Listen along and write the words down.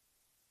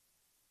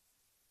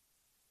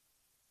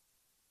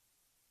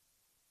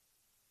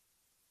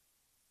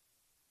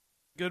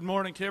Good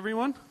morning to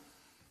everyone.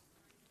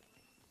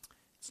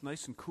 It's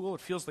nice and cool.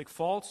 It feels like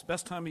fall. It's the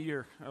best time of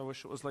year. I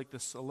wish it was like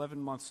this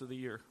 11 months of the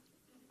year,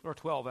 or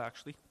 12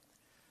 actually.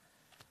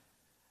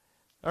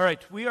 All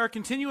right, we are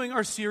continuing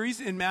our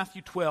series in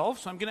Matthew 12,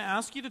 so I'm going to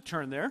ask you to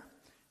turn there.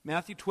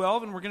 Matthew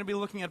 12, and we're going to be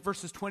looking at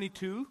verses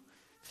 22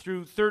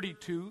 through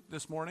 32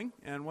 this morning.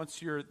 And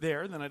once you're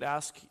there, then I'd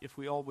ask if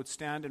we all would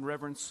stand in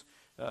reverence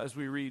as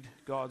we read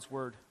God's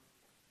word.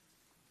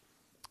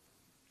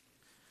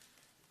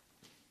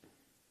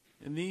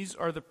 And these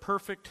are the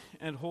perfect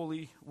and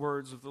holy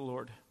words of the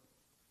Lord.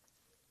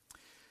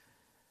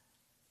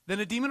 Then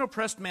a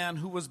demon-oppressed man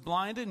who was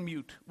blind and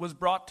mute was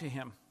brought to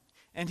him,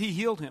 and he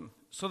healed him,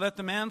 so that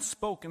the man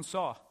spoke and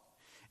saw.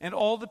 And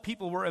all the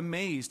people were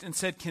amazed and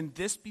said, "Can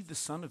this be the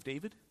son of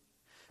David?"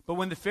 But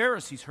when the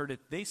Pharisees heard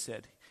it, they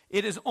said,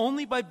 "It is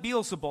only by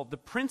Beelzebul, the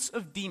prince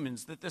of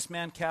demons, that this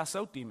man casts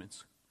out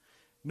demons."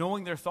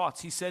 Knowing their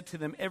thoughts, he said to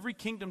them, "Every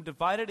kingdom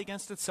divided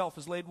against itself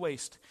is laid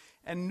waste,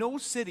 and no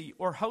city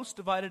or house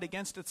divided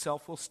against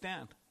itself will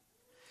stand.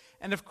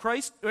 And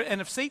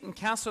if Satan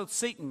casts out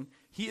Satan,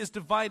 he is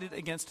divided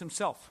against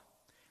himself.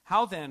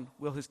 How then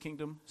will his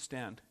kingdom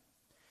stand?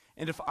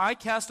 And if I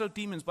cast out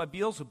demons by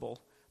Beelzebul,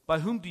 by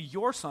whom do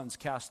your sons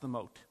cast them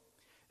out?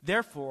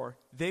 Therefore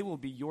they will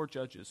be your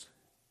judges.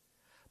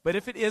 But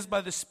if it is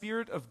by the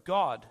Spirit of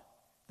God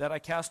that I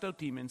cast out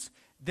demons,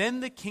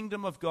 then the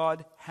kingdom of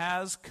God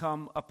has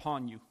come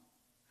upon you.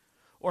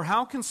 Or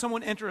how can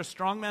someone enter a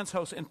strong man's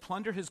house and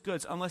plunder his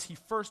goods unless he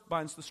first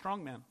binds the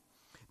strong man?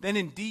 Then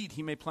indeed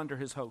he may plunder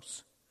his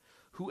house.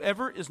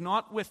 Whoever is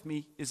not with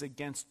me is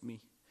against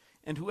me,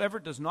 and whoever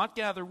does not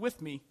gather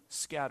with me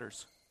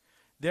scatters.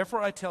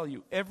 Therefore I tell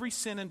you, every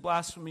sin and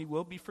blasphemy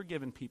will be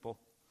forgiven people,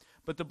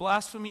 but the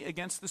blasphemy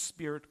against the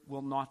Spirit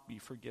will not be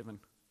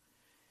forgiven.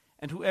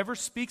 And whoever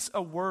speaks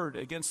a word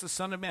against the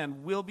Son of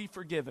Man will be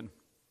forgiven,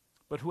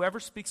 but whoever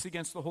speaks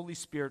against the Holy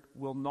Spirit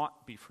will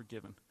not be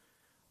forgiven,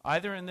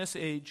 either in this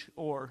age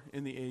or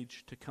in the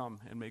age to come.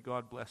 And may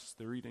God bless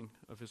the reading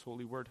of his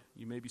holy word.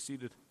 You may be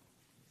seated.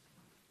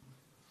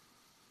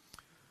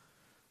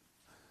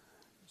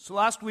 So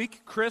last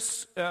week,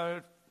 Chris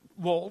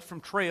Wold from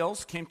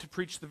Trails came to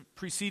preach the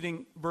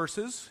preceding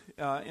verses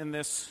in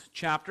this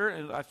chapter,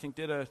 and I think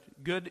did a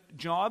good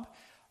job.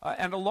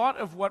 And a lot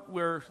of what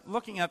we're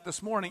looking at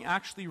this morning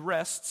actually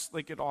rests,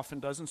 like it often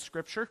does in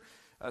Scripture.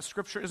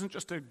 Scripture isn't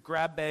just a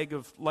grab bag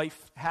of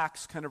life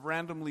hacks kind of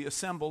randomly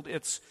assembled.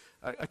 It's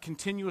a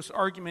continuous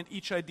argument,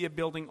 each idea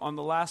building on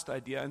the last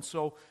idea. And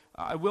so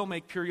I will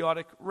make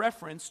periodic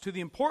reference to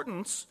the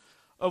importance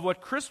of what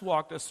Chris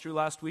walked us through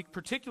last week,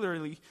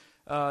 particularly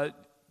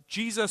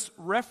Jesus'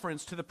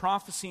 reference to the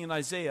prophecy in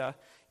Isaiah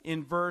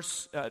in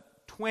verse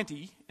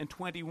 20 and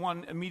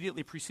 21,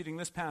 immediately preceding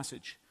this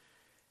passage.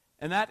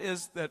 And that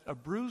is that a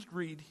bruised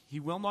reed he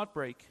will not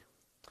break,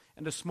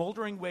 and a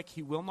smoldering wick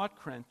he will not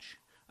quench,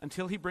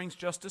 until he brings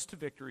justice to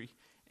victory,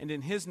 and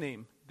in his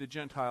name the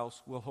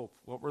Gentiles will hope.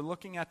 What we're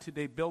looking at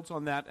today builds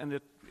on that, and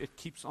it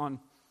keeps on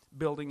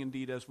building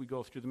indeed as we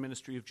go through the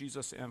ministry of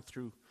Jesus and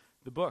through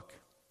the book.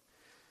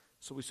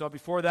 So we saw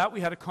before that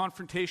we had a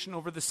confrontation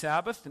over the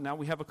Sabbath, and now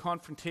we have a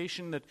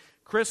confrontation that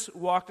Chris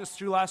walked us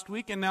through last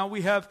week, and now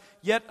we have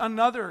yet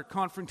another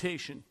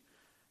confrontation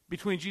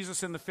between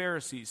Jesus and the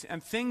Pharisees.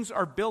 And things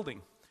are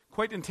building,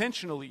 quite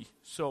intentionally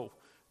so,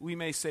 we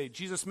may say.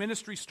 Jesus'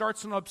 ministry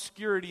starts in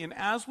obscurity, and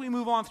as we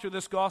move on through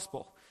this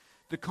gospel,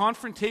 the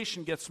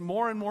confrontation gets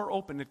more and more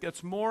open. It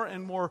gets more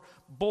and more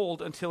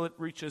bold until it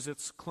reaches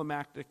its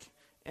climactic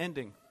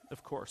ending,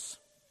 of course.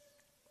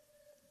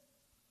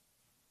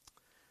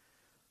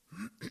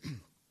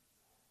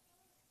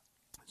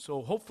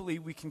 So hopefully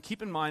we can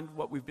keep in mind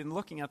what we've been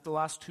looking at the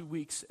last 2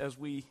 weeks as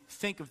we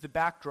think of the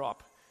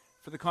backdrop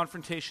for the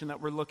confrontation that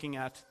we're looking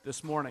at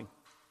this morning.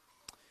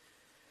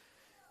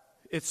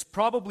 It's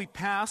probably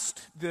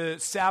past the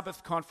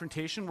Sabbath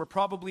confrontation. We're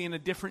probably in a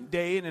different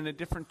day and in a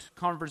different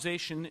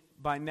conversation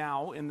by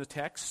now in the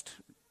text,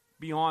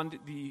 beyond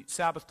the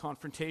Sabbath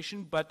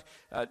confrontation. But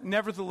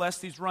nevertheless,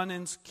 these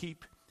run-ins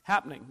keep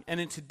happening. And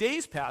in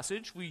today's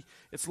passage,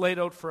 it's laid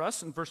out for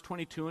us in verse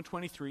 22 and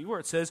 23, where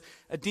it says,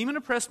 "A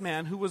demon-oppressed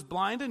man who was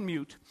blind and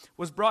mute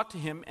was brought to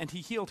him, and he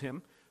healed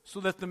him,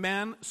 so that the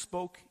man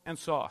spoke and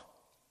saw.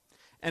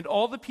 And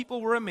all the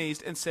people were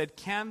amazed and said,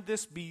 'Can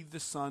this be the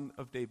son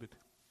of David?'"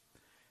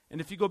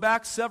 And if you go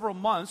back several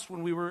months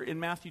when we were in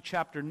Matthew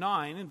chapter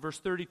 9, in verse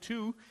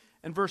 32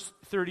 and verse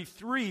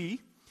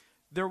 33,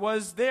 there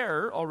was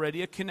there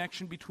already a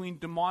connection between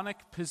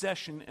demonic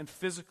possession and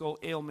physical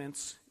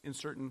ailments in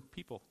certain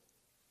people.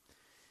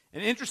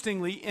 And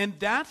interestingly, in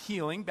that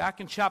healing, back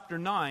in chapter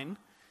 9,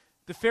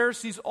 the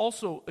Pharisees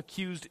also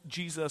accused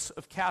Jesus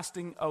of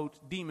casting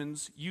out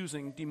demons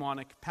using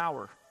demonic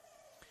power.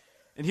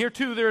 And here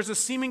too, there is a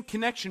seeming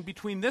connection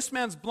between this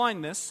man's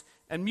blindness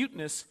and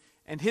muteness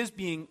and his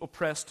being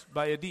oppressed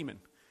by a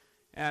demon.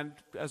 And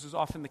as is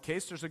often the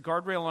case, there's a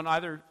guardrail on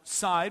either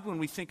side when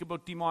we think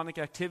about demonic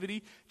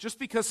activity. Just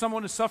because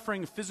someone is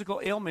suffering a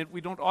physical ailment,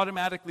 we don't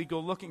automatically go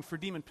looking for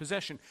demon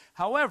possession.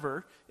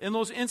 However, in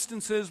those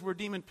instances where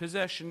demon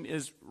possession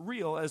is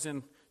real, as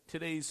in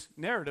today's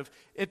narrative,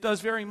 it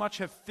does very much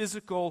have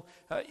physical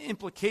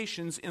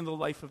implications in the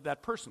life of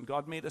that person.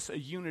 God made us a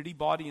unity,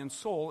 body and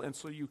soul, and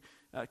so you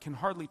can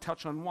hardly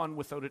touch on one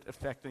without it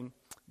affecting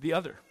the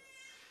other.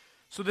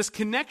 So this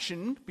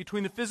connection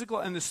between the physical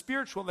and the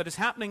spiritual that is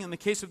happening in the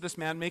case of this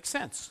man makes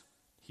sense.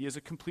 He is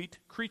a complete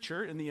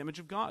creature in the image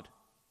of God.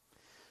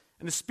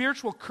 And the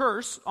spiritual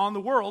curse on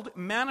the world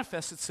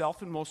manifests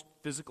itself in most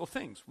physical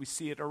things. We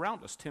see it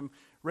around us. Tim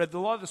read the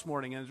law this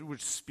morning, and it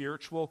was a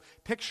spiritual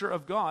picture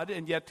of God,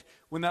 and yet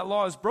when that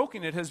law is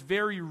broken, it has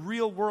very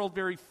real world,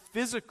 very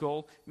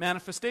physical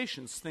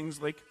manifestations.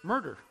 Things like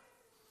murder,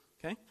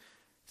 okay?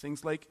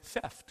 Things like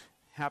theft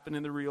happen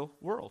in the real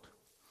world.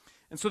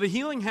 And so the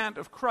healing hand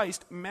of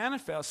Christ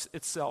manifests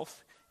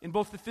itself in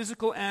both the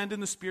physical and in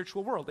the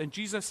spiritual world. And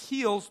Jesus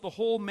heals the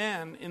whole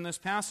man in this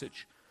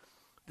passage.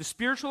 The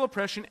spiritual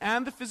oppression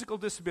and the physical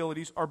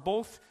disabilities are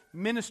both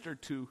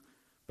ministered to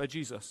by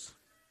Jesus.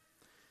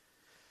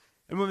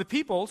 And when the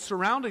people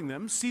surrounding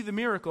them see the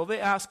miracle, they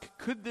ask,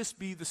 could this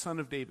be the Son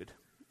of David?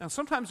 Now,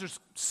 sometimes there's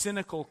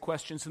cynical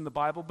questions in the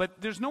Bible,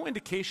 but there's no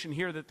indication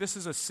here that this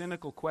is a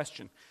cynical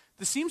question.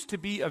 This seems to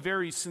be a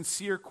very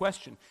sincere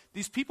question.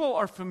 These people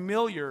are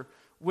familiar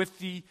with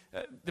the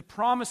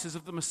promises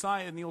of the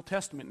Messiah in the Old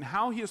Testament and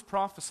how he is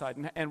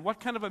prophesied and what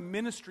kind of a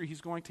ministry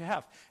he's going to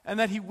have, and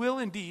that he will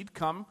indeed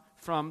come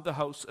from the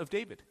house of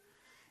David.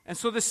 And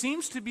so this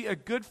seems to be a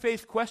good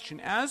faith question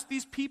as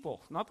these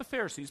people, not the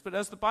Pharisees, but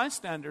as the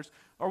bystanders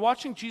are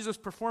watching Jesus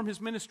perform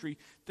his ministry.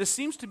 This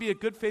seems to be a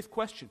good faith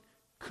question.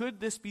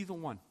 Could this be the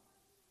one?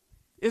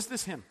 Is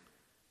this him?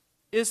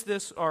 Is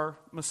this our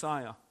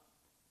Messiah?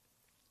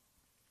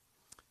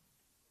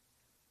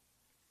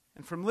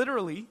 And from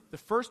literally the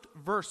first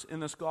verse in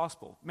this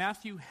gospel,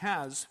 Matthew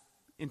has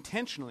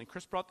intentionally,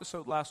 Chris brought this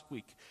out last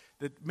week,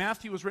 that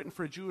Matthew was written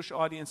for a Jewish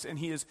audience, and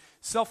he is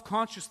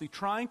self-consciously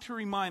trying to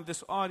remind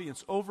this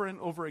audience over and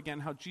over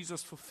again how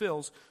Jesus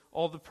fulfills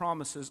all the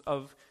promises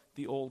of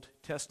the Old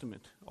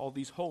Testament, all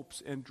these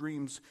hopes and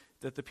dreams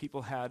that the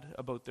people had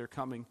about their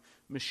coming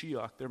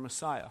Mashiach, their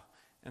Messiah.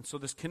 And so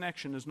this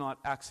connection is not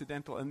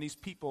accidental, and these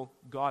people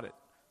got it.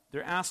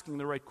 They're asking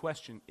the right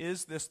question.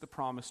 Is this the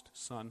promised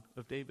Son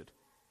of David?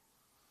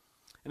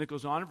 And it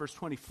goes on in verse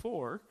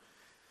 24.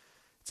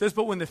 It says,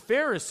 but when the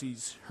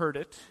Pharisees heard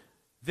it,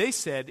 they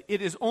said,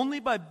 it is only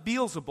by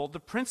Beelzebul, the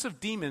prince of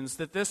demons,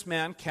 that this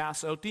man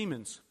casts out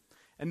demons.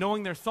 And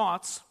knowing their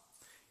thoughts,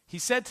 he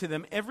said to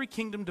them, every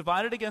kingdom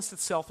divided against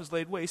itself is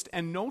laid waste,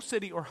 and no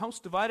city or house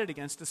divided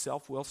against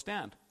itself will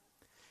stand.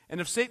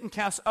 And if Satan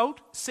casts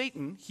out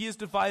Satan, he is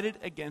divided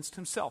against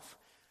himself.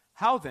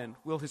 How then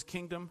will his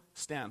kingdom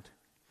stand?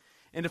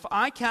 And if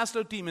I cast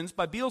out demons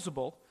by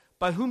Beelzebul,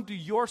 by whom do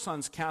your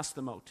sons cast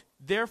them out?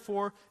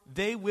 Therefore,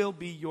 they will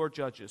be your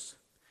judges.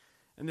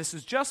 And this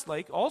is just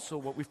like also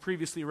what we've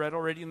previously read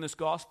already in this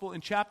gospel. In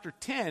chapter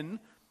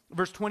 10,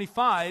 verse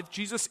 25,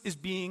 Jesus is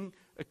being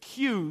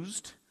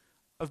accused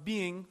of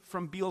being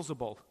from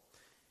Beelzebul.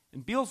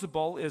 And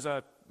Beelzebul is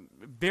a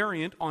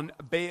variant on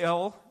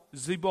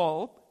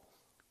Baal-zebul,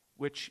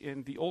 which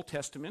in the Old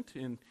Testament,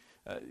 in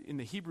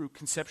the Hebrew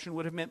conception,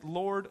 would have meant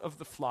Lord of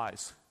the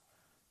Flies.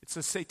 It's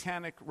a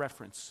satanic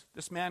reference.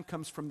 This man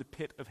comes from the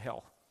pit of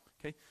hell.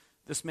 Okay?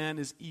 This man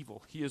is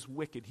evil. He is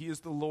wicked. He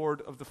is the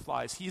Lord of the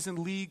Flies. He is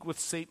in league with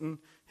Satan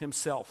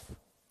himself.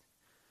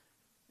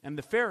 And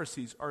the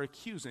Pharisees are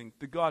accusing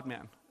the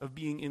God-man of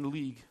being in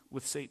league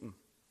with Satan.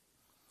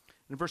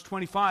 In verse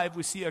 25,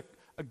 we see a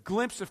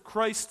glimpse of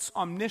Christ's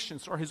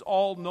omniscience, or his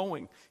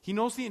all-knowing. He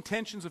knows the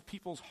intentions of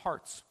people's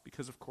hearts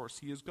because, of course,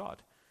 he is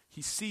God.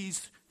 He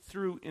sees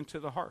through into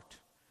the heart.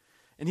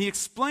 And he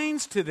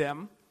explains to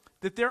them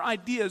that their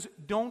ideas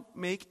don't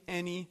make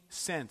any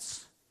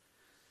sense.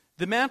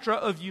 The mantra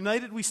of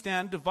united we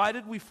stand,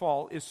 divided we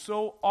fall is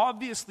so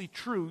obviously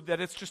true that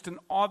it's just an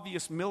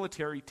obvious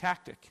military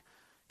tactic.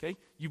 Okay?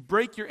 You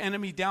break your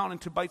enemy down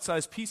into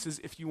bite-sized pieces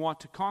if you want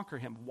to conquer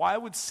him. Why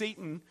would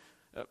Satan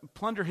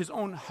plunder his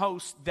own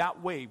house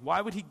that way?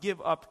 Why would he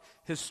give up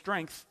his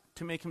strength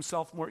to make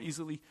himself more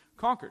easily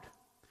conquered?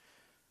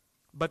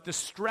 But the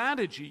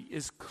strategy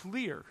is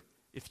clear.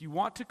 If you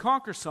want to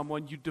conquer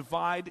someone, you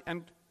divide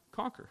and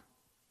conquer.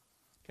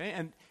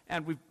 Okay?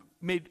 And we've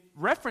made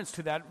reference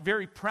to that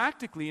very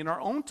practically in our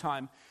own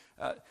time.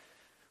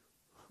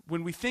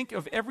 When we think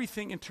of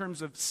everything in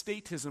terms of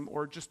statism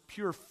or just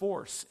pure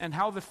force, and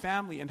how the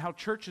family and how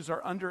churches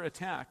are under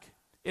attack,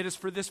 it is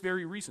for this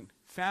very reason.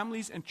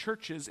 Families and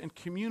churches and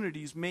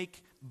communities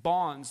make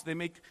bonds. They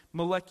make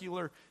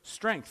molecular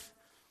strength.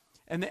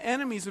 And the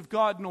enemies of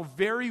God know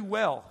very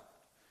well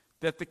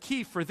that the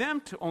key for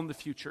them to own the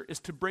future is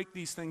to break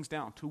these things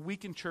down, to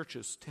weaken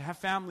churches, to have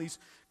families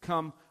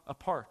come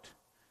apart,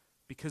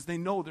 because they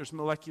know there's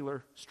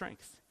molecular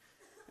strength.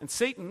 And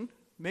Satan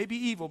may be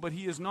evil, but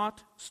he is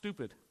not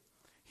stupid.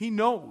 He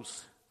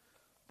knows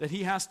that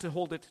he has to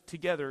hold it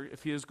together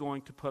if he is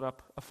going to put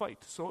up a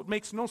fight. So it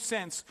makes no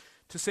sense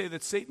to say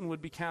that Satan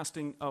would be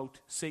casting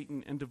out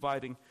Satan and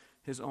dividing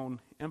his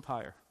own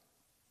empire.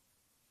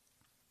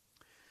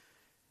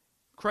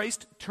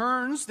 Christ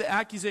turns the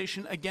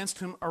accusation against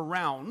him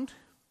around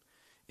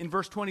in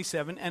verse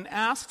 27 and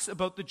asks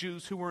about the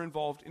Jews who were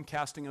involved in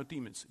casting out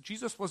demons.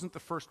 Jesus wasn't the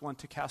first one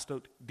to cast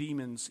out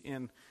demons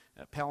in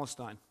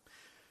Palestine.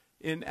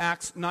 In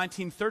Acts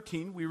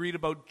 19:13, we read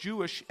about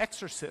Jewish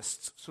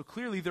exorcists. So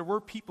clearly there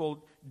were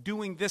people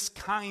doing this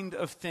kind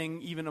of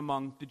thing even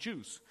among the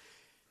Jews.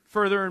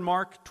 Further, in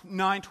Mark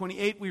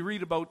 9:28, we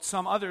read about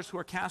some others who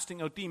are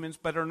casting out demons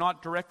but are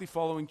not directly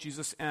following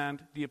Jesus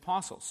and the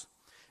apostles.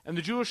 And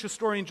the Jewish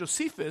historian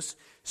Josephus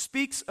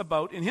speaks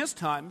about, in his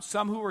time,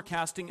 some who were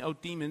casting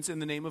out demons in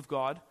the name of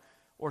God,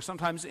 or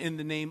sometimes in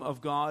the name of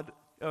God,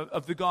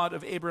 of the God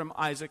of Abraham,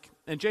 Isaac,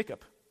 and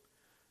Jacob.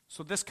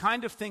 So this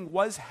kind of thing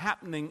was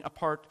happening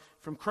apart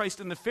from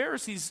Christ, and the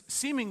Pharisees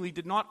seemingly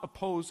did not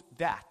oppose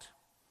that.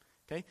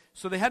 Okay?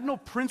 So they had no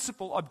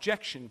principal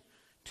objection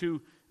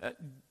to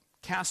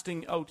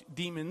casting out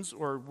demons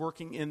or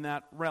working in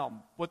that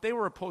realm. What they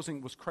were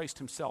opposing was Christ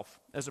himself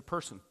as a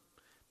person.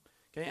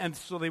 Okay? And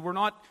so they were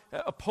not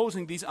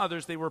opposing these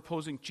others, they were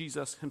opposing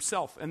Jesus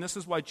himself. And this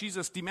is why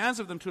Jesus demands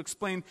of them to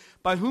explain,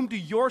 by whom do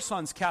your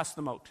sons cast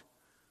them out?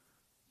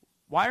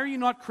 Why are you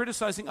not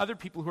criticizing other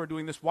people who are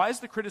doing this? Why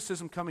is the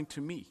criticism coming to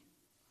me?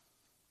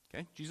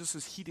 Okay? Jesus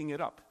is heating it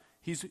up.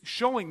 He's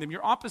showing them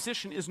your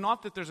opposition is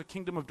not that there's a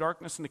kingdom of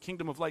darkness and a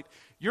kingdom of light.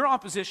 Your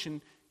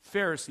opposition,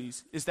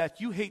 Pharisees, is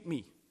that you hate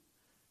me.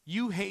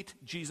 You hate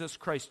Jesus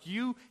Christ.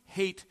 You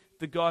hate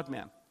the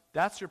God-man.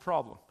 That's your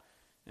problem.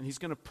 And he's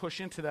going to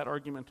push into that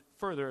argument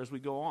further as we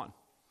go on.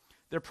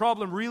 Their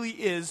problem really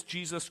is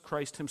Jesus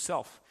Christ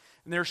himself.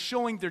 And they're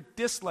showing their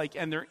dislike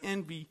and their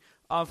envy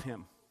of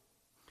him.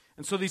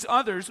 And so these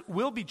others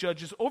will be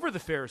judges over the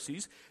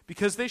Pharisees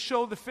because they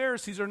show the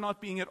Pharisees are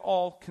not being at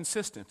all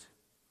consistent.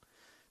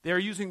 They are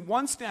using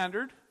one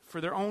standard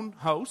for their own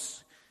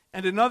house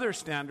and another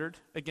standard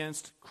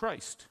against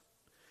Christ.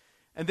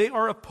 And they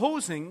are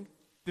opposing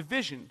the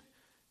vision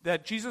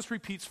that Jesus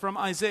repeats from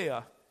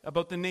Isaiah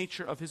about the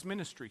nature of his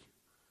ministry.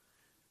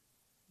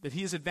 That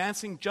he is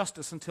advancing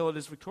justice until it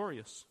is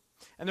victorious.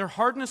 And their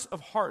hardness of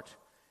heart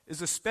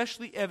is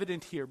especially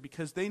evident here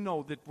because they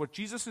know that what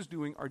Jesus is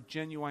doing are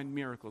genuine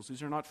miracles.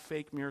 These are not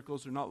fake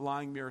miracles, they're not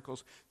lying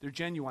miracles, they're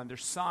genuine. They're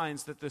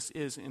signs that this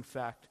is, in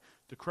fact,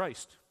 the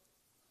Christ.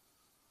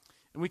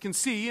 And we can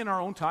see in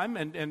our own time,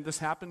 and this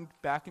happened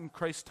back in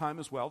Christ's time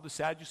as well, the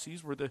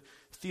Sadducees were the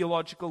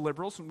theological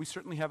liberals, and we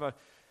certainly have a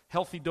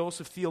healthy dose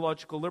of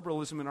theological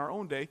liberalism in our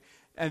own day,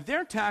 and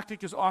their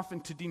tactic is often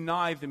to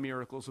deny the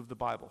miracles of the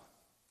Bible.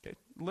 Okay?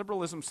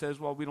 Liberalism says,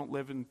 well, we don't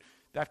live in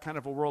that kind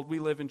of a world. We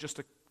live in just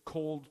a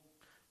cold,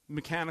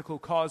 mechanical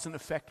cause and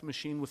effect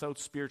machine without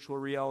spiritual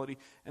reality.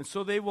 And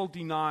so they will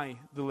deny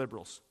the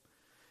liberals.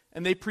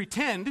 And they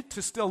pretend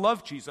to still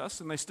love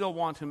Jesus, and they still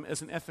want him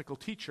as an ethical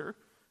teacher,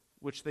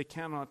 which they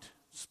cannot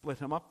split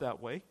him up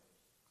that way.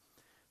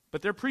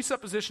 But their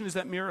presupposition is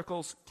that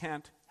miracles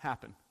can't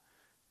happen.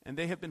 And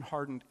they have been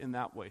hardened in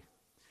that way.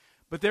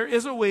 But there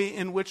is a way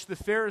in which the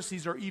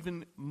Pharisees are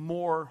even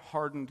more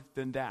hardened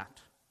than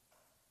that.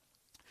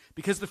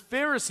 Because the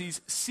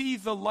Pharisees see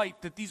the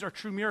light that these are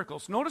true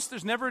miracles. Notice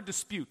there's never a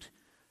dispute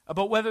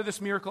about whether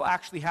this miracle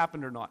actually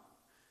happened or not.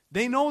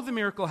 They know the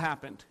miracle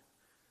happened.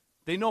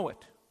 They know it.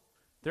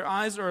 Their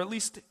eyes are at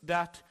least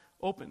that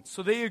open.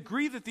 So they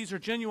agree that these are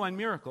genuine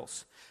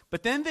miracles.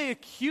 But then they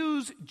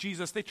accuse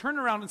Jesus. They turn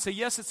around and say,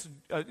 yes,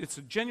 it's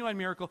a genuine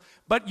miracle,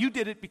 but you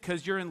did it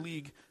because you're in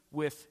league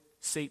with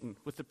Satan,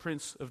 with the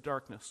prince of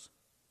darkness.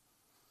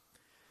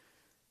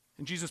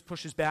 And Jesus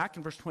pushes back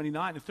in verse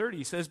 29 and 30.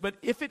 He says, but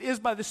if it is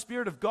by the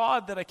Spirit of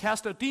God that I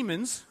cast out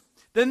demons,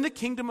 then the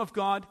kingdom of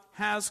God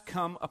has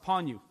come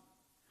upon you.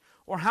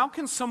 Or how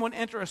can someone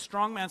enter a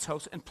strong man's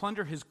house and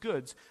plunder his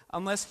goods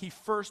unless he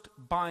first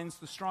binds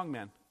the strong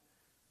man?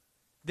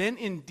 Then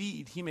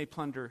indeed he may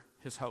plunder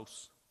his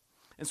house.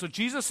 And so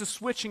Jesus is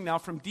switching now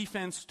from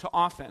defense to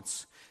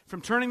offense,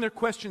 from turning their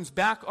questions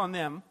back on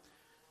them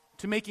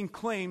to making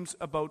claims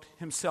about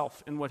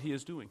himself and what he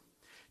is doing.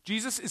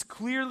 Jesus is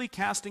clearly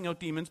casting out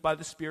demons by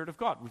the Spirit of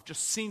God. We've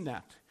just seen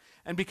that.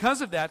 And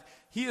because of that,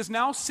 he is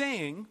now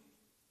saying,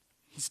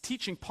 he's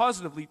teaching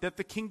positively that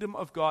the kingdom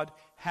of God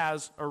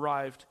has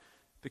arrived.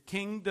 The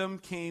kingdom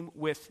came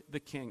with the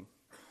king.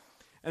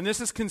 And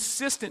this is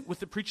consistent with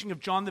the preaching of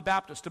John the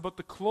Baptist about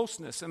the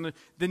closeness and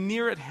the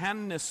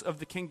near-at-handness of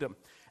the kingdom.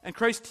 And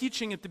Christ's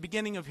teaching at the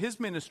beginning of his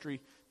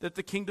ministry that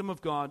the kingdom of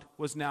God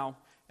was now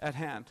at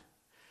hand.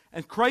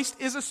 And Christ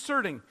is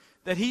asserting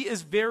that he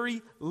is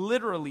very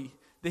literally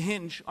the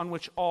hinge on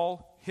which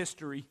all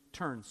history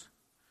turns.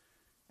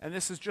 And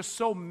this is just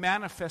so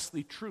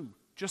manifestly true.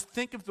 Just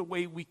think of the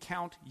way we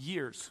count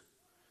years.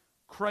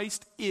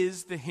 Christ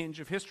is the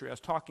hinge of history. I was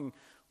talking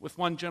with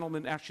one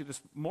gentleman actually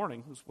this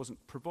morning, who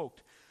wasn't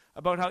provoked,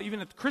 about how even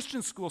at the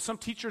Christian school, some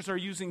teachers are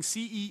using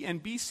CE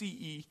and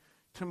BCE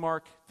to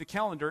mark the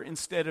calendar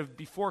instead of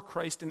before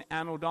Christ and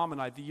Anno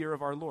Domini, the year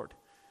of our Lord.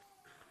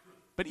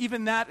 But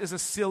even that is a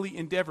silly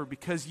endeavor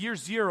because year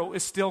zero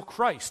is still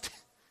Christ.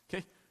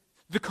 Okay?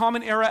 The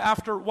common era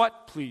after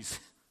what, please?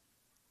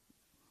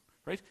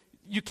 Right?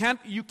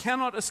 You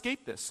cannot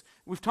escape this.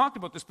 We've talked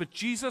about this, but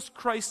Jesus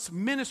Christ's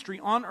ministry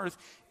on earth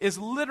is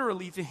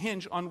literally the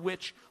hinge on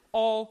which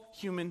all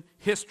human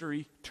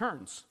history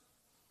turns.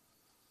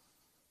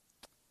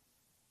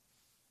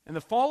 And the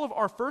fall of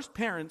our first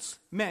parents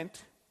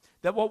meant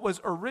that what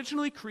was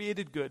originally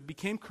created good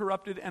became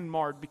corrupted and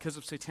marred because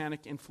of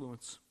satanic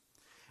influence.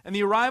 And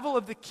the arrival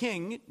of the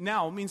king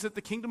now means that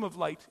the kingdom of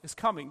light is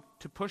coming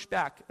to push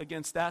back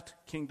against that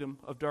kingdom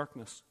of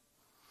darkness.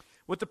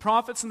 What the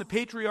prophets and the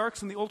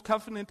patriarchs and the Old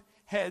Covenant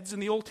heads in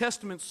the Old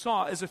Testament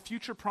saw as a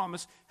future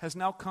promise has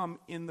now come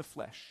in the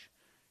flesh,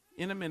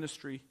 in a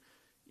ministry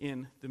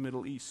in the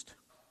Middle East.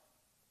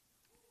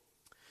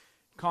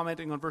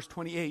 Commenting on verse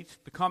 28,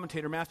 the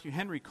commentator Matthew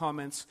Henry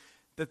comments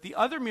that the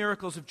other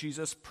miracles of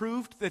Jesus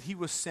proved that he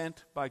was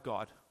sent by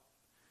God.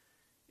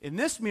 In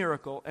this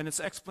miracle and its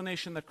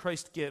explanation that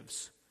Christ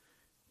gives,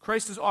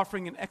 Christ is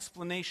offering an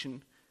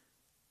explanation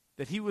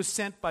that he was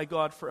sent by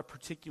God for a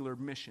particular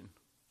mission.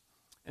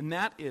 And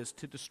that is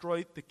to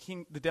destroy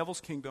the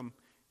devil's kingdom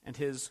and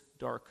his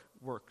dark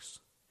works.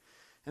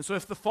 And so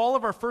if the fall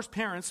of our first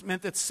parents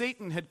meant that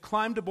Satan had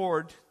climbed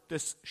aboard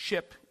this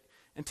ship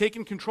and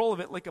taken control of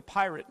it like a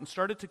pirate and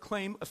started to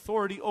claim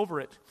authority over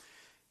it,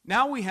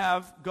 now we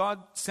have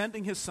God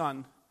sending his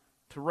son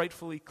to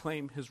rightfully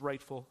claim his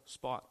rightful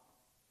spot.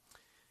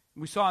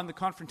 We saw in the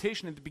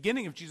confrontation at the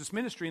beginning of Jesus'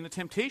 ministry, in the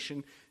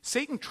temptation,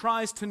 Satan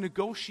tries to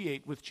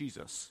negotiate with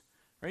Jesus.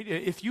 Right?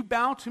 If you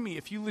bow to me,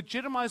 if you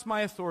legitimize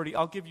my authority,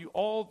 I'll give you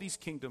all these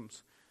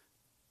kingdoms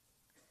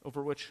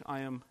over which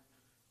I am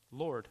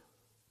Lord.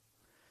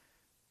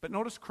 But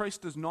notice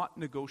Christ does not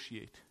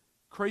negotiate.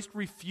 Christ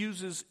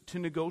refuses to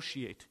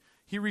negotiate.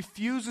 He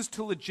refuses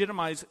to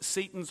legitimize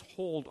Satan's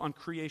hold on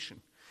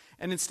creation.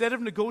 And instead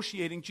of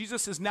negotiating,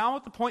 Jesus is now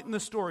at the point in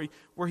the story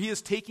where he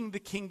is taking the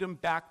kingdom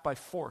back by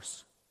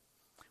force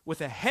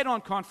with a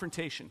head-on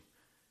confrontation.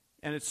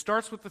 And it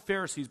starts with the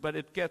Pharisees, but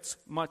it gets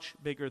much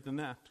bigger than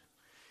that.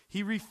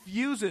 He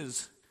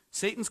refuses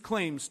Satan's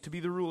claims to be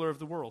the ruler of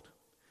the world.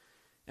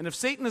 And if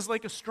Satan is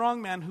like a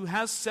strong man who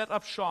has set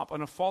up shop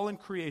on a fallen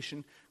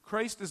creation,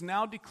 Christ is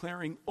now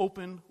declaring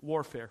open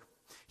warfare.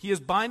 He is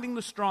binding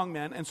the strong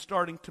man and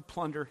starting to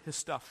plunder his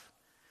stuff.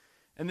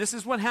 And this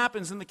is what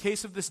happens in the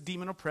case of this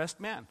demon-oppressed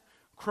man.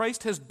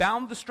 Christ has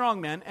bound the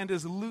strong man and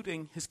is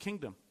looting his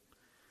kingdom.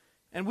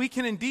 And we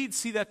can indeed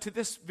see that to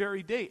this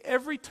very day.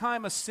 Every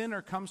time a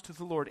sinner comes to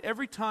the Lord,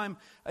 every time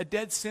a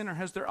dead sinner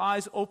has their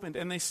eyes opened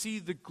and they see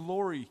the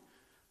glory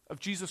of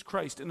Jesus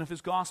Christ and of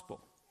his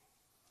gospel,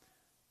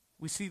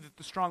 we see that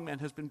the strong man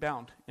has been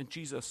bound and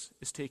Jesus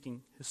is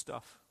taking his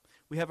stuff.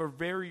 We have a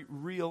very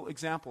real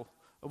example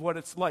of what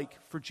it's like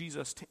for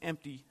Jesus to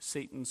empty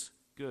Satan's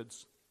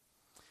goods.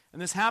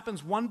 And this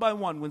happens one by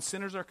one when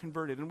sinners are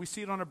converted. And we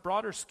see it on a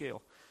broader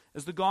scale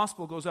as the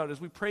gospel goes out, as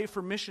we pray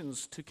for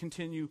missions to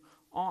continue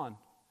on.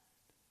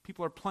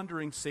 People are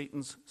plundering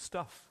Satan's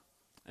stuff,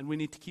 and we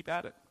need to keep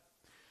at it.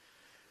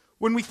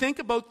 When we think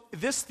about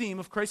this theme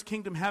of Christ's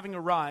kingdom having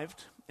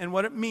arrived and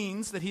what it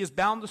means that he has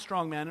bound the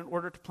strong man in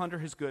order to plunder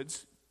his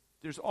goods,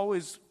 there's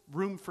always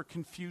room for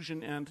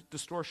confusion and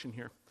distortion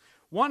here.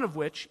 One of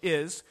which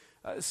is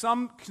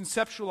some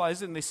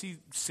conceptualize it and they see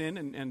sin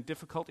and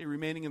difficulty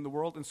remaining in the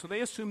world, and so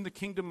they assume the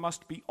kingdom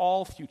must be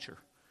all future.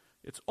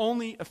 It's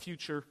only a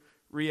future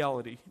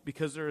reality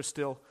because there is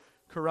still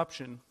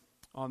corruption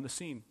on the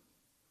scene.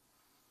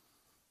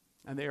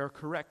 And they are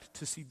correct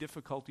to see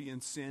difficulty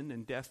in sin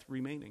and death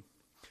remaining.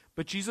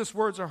 But Jesus'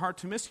 words are hard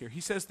to miss here.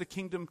 He says the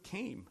kingdom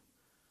came,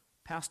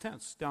 past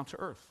tense, down to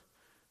earth.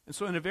 And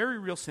so in a very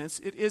real sense,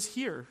 it is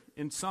here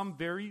in some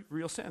very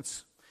real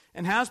sense,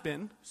 and has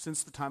been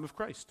since the time of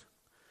Christ.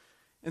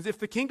 And if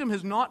the kingdom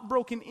has not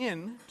broken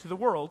in to the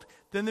world,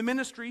 then the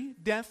ministry,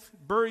 death,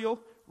 burial,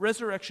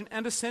 resurrection,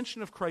 and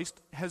ascension of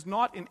Christ has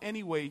not in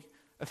any way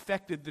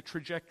affected the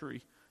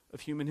trajectory of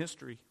human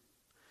history.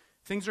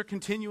 Things are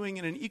continuing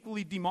in an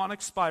equally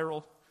demonic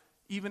spiral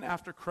even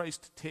after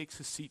Christ takes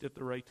his seat at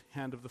the right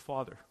hand of the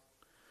Father.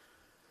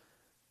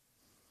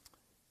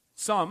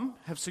 Some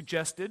have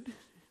suggested,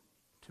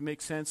 to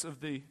make sense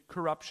of the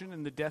corruption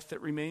and the death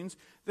that remains,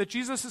 that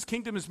Jesus'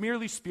 kingdom is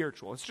merely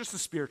spiritual. It's just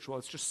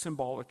it's just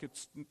symbolic.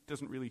 It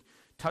doesn't really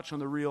touch on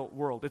the real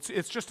world.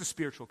 It's just a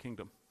spiritual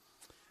kingdom.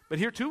 But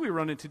here too we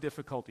run into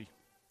difficulty.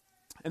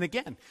 And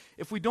again,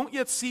 if we don't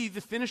yet see the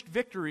finished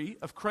victory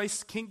of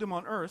Christ's kingdom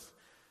on earth,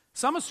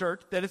 some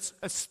assert that it's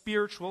a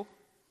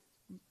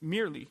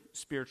merely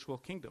spiritual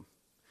kingdom.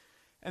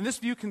 And this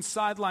view can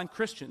sideline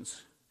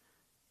Christians.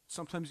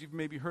 Sometimes you've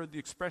maybe heard the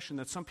expression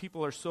that some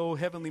people are so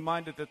heavenly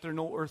minded that they're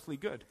no earthly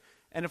good.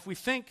 And if we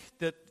think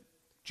that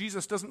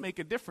Jesus doesn't make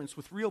a difference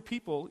with real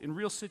people in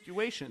real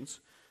situations,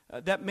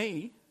 that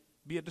may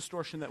be a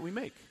distortion that we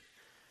make.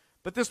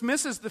 But this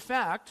misses the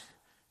fact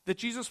that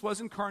Jesus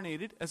was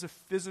incarnated as a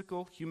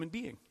physical human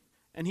being,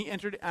 and he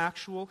entered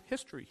actual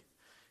history.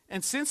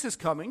 And since his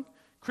coming,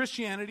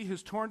 Christianity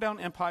has torn down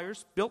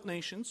empires, built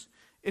nations.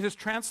 It has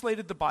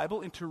translated the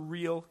Bible into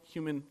real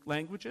human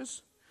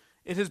languages.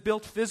 It has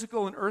built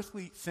physical and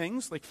earthly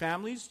things like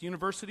families,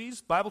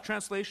 universities, Bible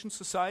translation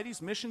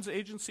societies, missions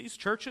agencies,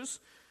 churches,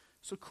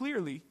 So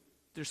clearly,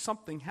 there's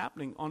something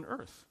happening on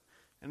earth.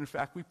 And in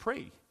fact, we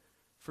pray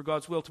for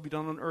God's will to be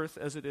done on earth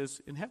as it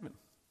is in heaven.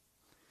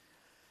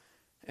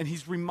 And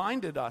he's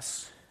reminded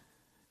us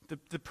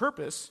the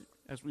purpose,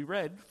 as we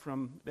read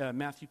from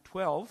Matthew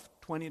 12,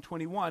 20 and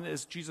 21,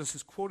 as Jesus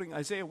is quoting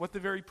Isaiah, what the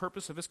very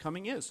purpose of his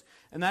coming is.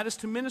 And that is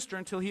to minister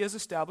until he has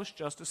established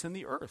justice in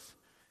the earth.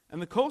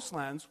 And the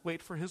coastlands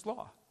wait for his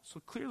law.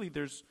 So clearly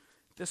there's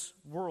this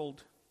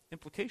world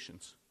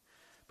implications.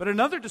 But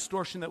another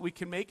distortion that we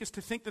can make is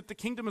to think that the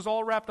kingdom is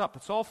all wrapped up.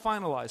 It's all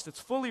finalized.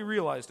 It's fully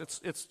realized.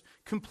 It's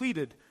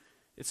completed.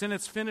 It's in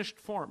its finished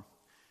form.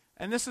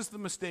 And this is the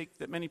mistake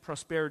that many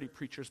prosperity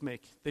preachers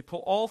make. They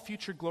pull all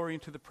future glory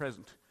into the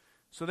present.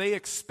 So they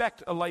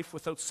expect a life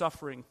without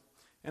suffering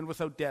and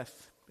without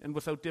death and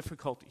without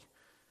difficulty.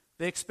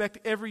 They expect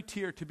every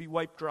tear to be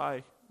wiped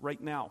dry right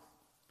now,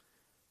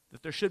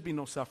 that there should be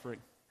no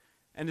suffering.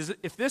 And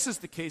if this is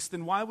the case,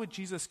 then why would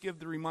Jesus give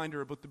the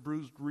reminder about the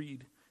bruised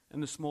reed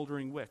and the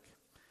smoldering wick?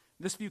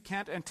 This view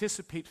can't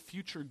anticipate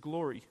future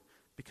glory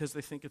because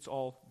they think it's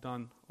all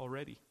done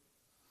already.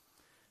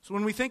 So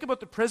when we think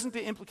about the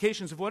present-day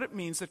implications of what it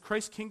means that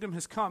Christ's kingdom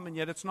has come and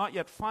yet it's not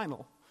yet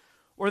final,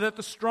 or that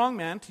the strong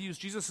man, to use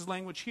Jesus'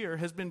 language here,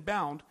 has been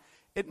bound,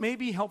 it may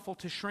be helpful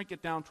to shrink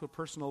it down to a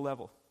personal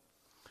level.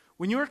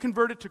 When you are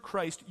converted to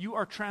Christ, you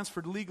are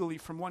transferred legally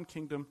from one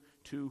kingdom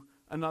to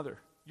another.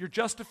 Your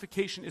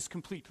justification is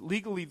complete.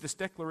 Legally, this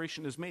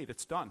declaration is made.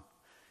 It's done.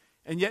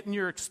 And yet in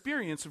your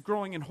experience of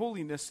growing in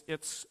holiness,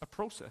 it's a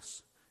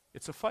process.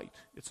 It's a fight.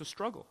 It's a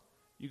struggle.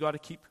 You got to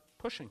keep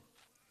pushing.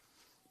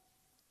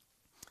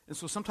 And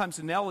so sometimes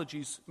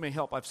analogies may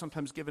help. I've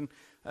sometimes given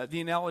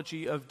the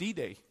analogy of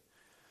D-Day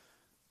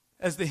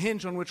as the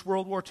hinge on which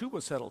World War II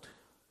was settled.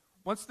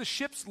 Once the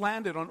ships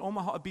landed on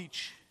Omaha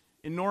Beach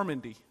in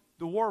Normandy,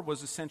 the war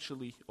was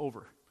essentially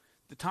over.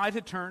 The tide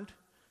had turned,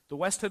 the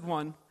West had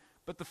won,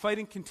 but the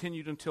fighting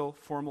continued until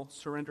formal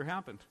surrender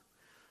happened.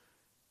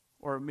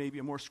 Or maybe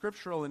a more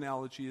scriptural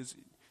analogy is,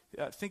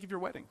 think of your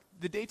wedding.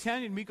 The day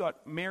Tanya and me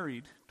got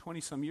married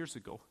 20-some years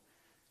ago,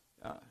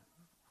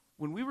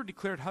 when we were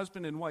declared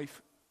husband and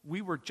wife,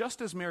 we were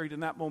just as married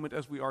in that moment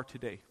as we are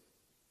today.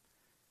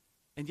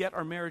 And yet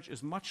our marriage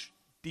is much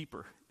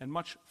deeper and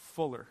much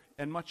fuller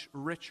and much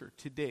richer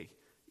today,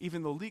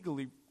 even though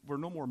legally we're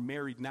no more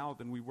married now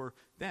than we were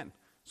then.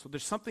 So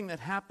there's something that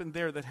happened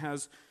there that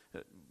has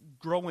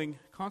growing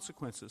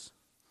consequences.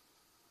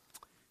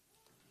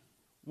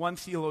 One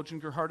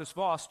theologian, Gerhardus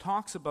Voss,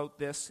 talks about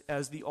this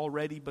as the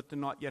already but the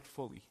not yet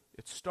fully.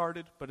 It's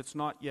started, but it's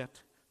not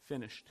yet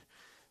finished.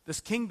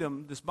 This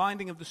kingdom, this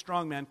binding of the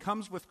strong man,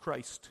 comes with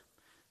Christ.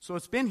 So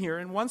it's been here,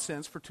 in one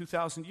sense, for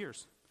 2,000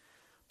 years.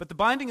 But the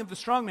binding of the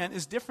strong man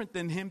is different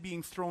than him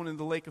being thrown in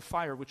the lake of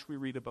fire, which we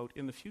read about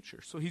in the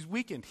future. So he's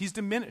weakened. He's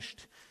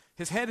diminished.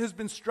 His head has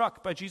been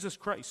struck by Jesus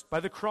Christ, by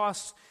the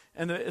cross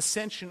and the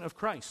ascension of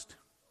Christ.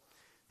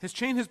 His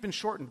chain has been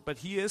shortened, but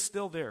he is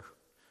still there,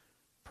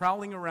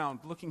 prowling around,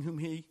 looking whom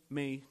he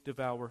may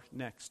devour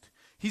next.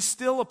 He's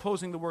still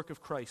opposing the work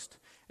of Christ.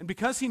 And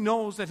because he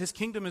knows that his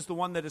kingdom is the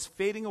one that is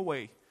fading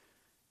away,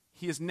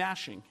 he is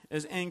gnashing,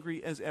 as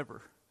angry as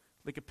ever,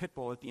 like a pit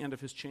bull at the end of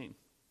his chain.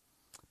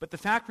 But the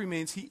fact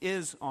remains he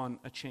is on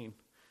a chain,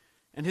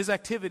 and his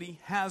activity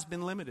has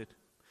been limited.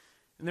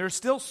 And there is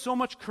still so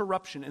much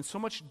corruption and so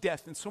much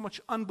death and so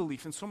much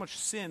unbelief and so much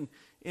sin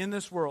in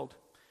this world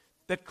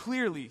that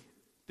clearly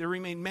there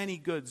remain many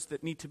goods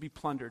that need to be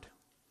plundered.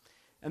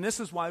 And this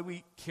is why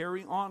we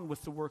carry on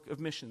with the work of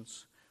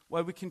missions,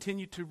 why we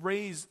continue to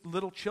raise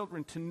little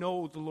children to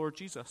know the Lord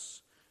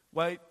Jesus,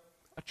 why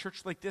a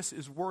church like this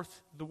is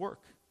worth the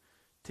work,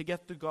 to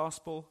get the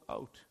gospel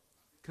out.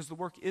 Because the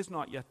work is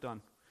not yet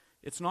done.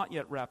 It's not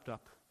yet wrapped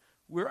up.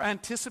 We're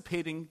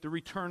anticipating the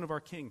return of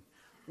our King,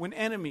 when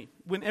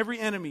every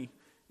enemy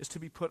is to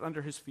be put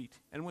under his feet,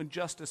 and when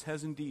justice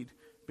has indeed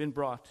been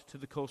brought to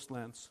the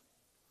coastlands.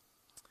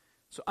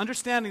 So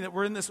understanding that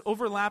we're in this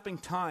overlapping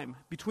time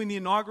between the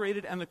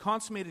inaugurated and the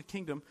consummated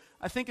kingdom,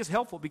 I think is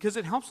helpful because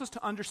it helps us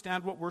to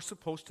understand what we're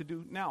supposed to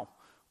do now.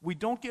 We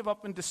don't give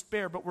up in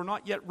despair, but we're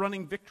not yet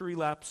running victory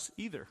laps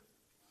either.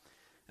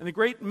 And the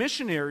great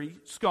missionary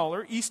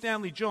scholar, E.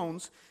 Stanley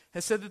Jones,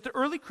 has said that the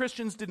early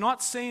Christians did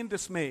not say in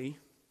dismay,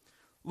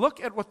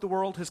 "Look at what the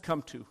world has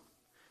come to,"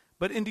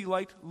 but in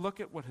delight, "Look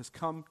at what has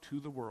come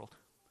to the world."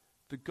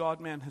 The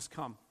God-man has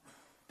come.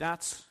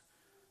 That's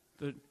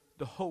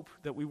the hope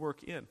that we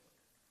work in.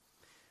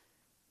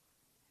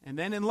 And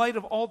then in light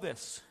of all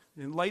this,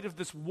 in light of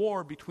this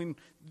war between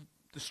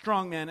the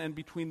strong man and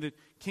between the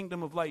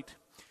kingdom of light,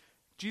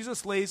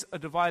 Jesus lays a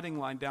dividing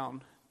line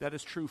down that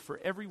is true for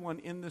everyone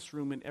in this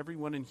room and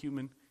everyone in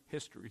human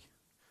history.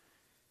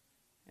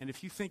 And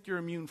if you think you're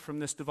immune from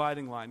this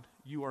dividing line,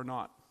 you are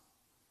not.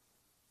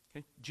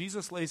 Okay?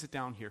 Jesus lays it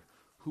down here.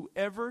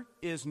 Whoever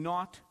is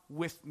not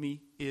with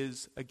me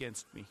is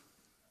against me.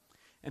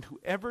 And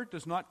whoever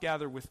does not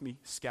gather with me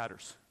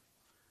scatters.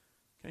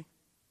 Okay?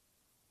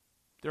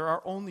 There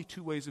are only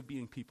two ways of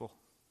being people.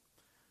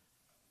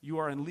 You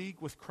are in league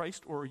with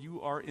Christ or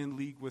you are in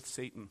league with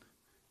Satan.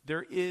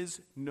 There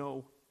is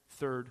no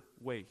third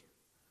way.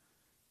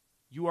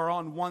 You are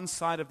on one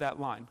side of that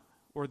line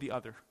or the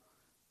other,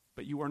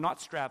 but you are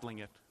not straddling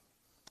it.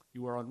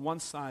 You are on one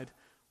side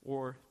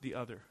or the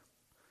other.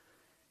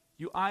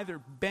 You either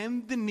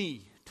bend the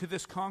knee to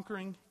this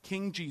conquering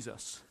King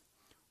Jesus,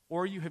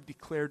 or you have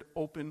declared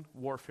open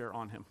warfare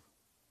on him.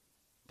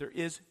 There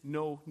is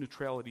no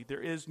neutrality.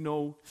 There is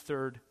no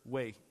third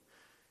way.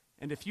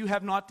 And if you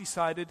have not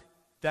decided,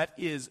 that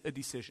is a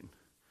decision.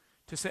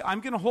 To say, I'm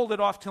going to hold it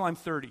off till I'm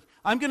 30.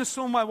 I'm going to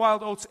sow my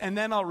wild oats and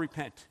then I'll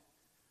repent.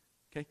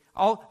 Okay?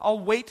 I'll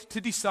wait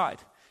to decide.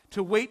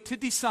 To wait to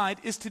decide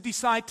is to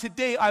decide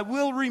today I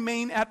will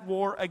remain at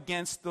war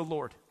against the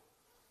Lord.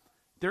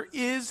 There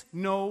is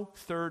no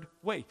third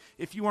way.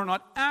 If you are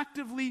not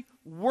actively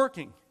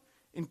working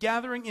in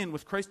gathering in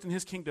with Christ and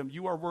his kingdom,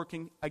 you are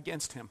working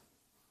against him.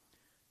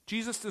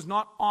 Jesus does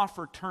not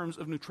offer terms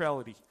of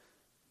neutrality.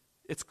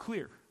 It's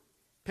clear.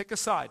 Pick a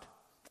side.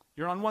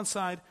 You're on one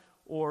side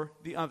or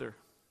the other.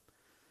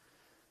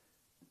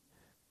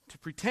 To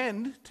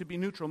pretend to be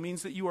neutral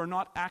means that you are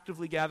not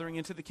actively gathering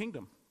into the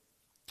kingdom.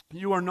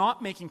 You are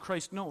not making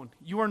Christ known.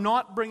 You are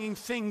not bringing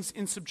things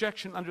in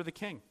subjection under the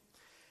king.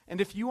 And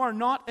if you are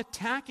not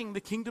attacking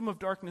the kingdom of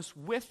darkness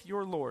with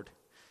your Lord,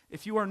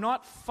 if you are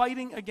not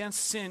fighting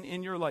against sin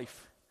in your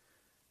life,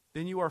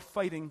 then you are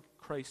fighting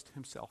Christ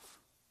himself.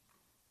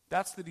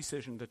 That's the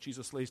decision that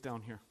Jesus lays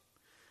down here.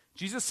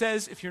 Jesus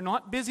says if you're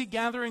not busy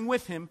gathering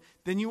with him,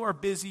 then you are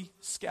busy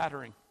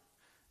scattering.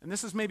 And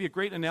this is maybe a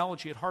great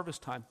analogy at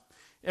harvest time.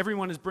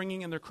 Everyone is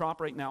bringing in their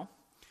crop right now.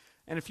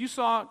 And if you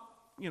saw,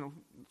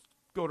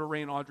 go to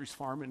Ray and Audrey's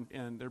farm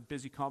and they're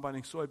busy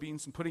combining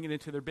soybeans and putting it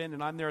into their bin,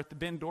 and I'm there at the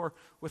bin door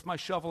with my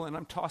shovel and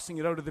I'm tossing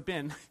it out of the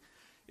bin,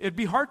 it'd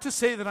be hard to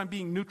say that I'm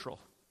being neutral.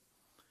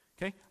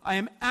 Okay? I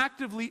am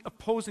actively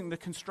opposing the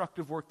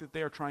constructive work that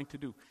they are trying to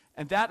do.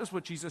 And that is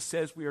what Jesus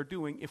says we are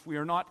doing. If we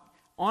are not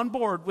on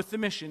board with the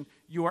mission,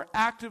 you are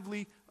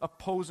actively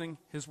opposing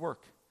his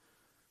work.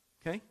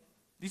 Okay?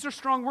 These are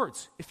strong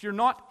words. If you're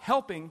not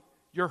helping,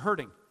 you're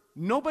hurting.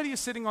 Nobody is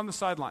sitting on the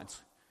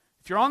sidelines.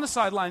 If you're on the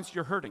sidelines,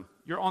 you're hurting.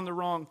 You're on the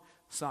wrong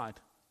side.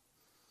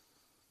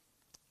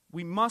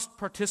 We must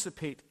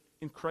participate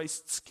in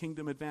Christ's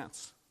kingdom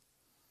advance.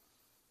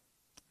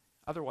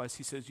 Otherwise,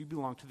 he says, you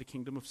belong to the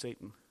kingdom of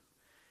Satan.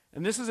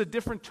 And this is a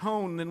different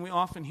tone than we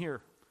often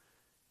hear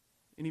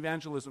in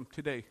evangelism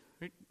today.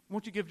 Right?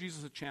 Won't you give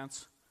Jesus a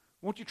chance?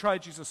 Won't you try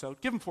Jesus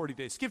out? Give him 40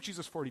 days. Give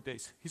Jesus 40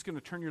 days. He's going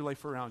to turn your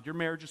life around. Your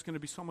marriage is going to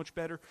be so much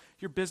better.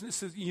 Your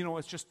business is,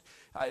 it's just,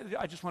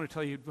 I just want to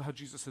tell you how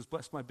Jesus has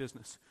blessed my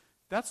business.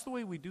 That's the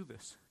way we do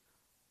this.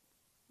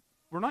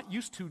 We're not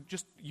used to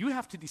you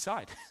have to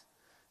decide.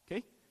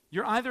 Okay?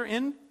 You're either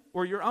in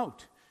or you're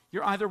out.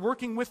 You're either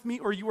working with me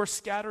or you are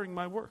scattering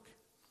my work.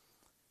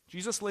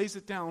 Jesus lays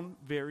it down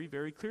very,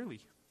 very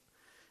clearly.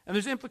 And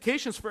there's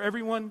implications for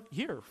everyone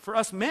here, for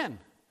us men.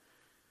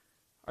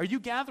 Are you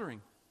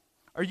gathering?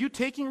 Are you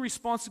taking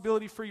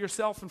responsibility for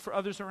yourself and for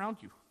others around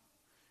you?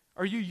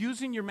 Are you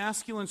using your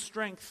masculine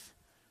strength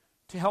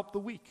to help the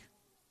weak,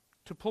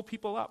 to pull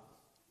people up,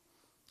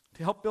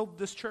 to help build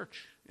this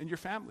church and your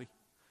family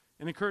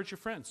and encourage your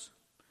friends?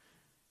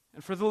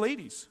 And for the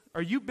ladies,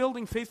 are you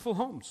building faithful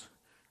homes?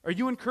 Are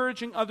you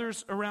encouraging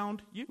others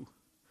around you?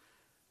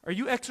 Are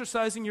you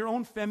exercising your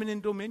own feminine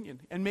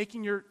dominion and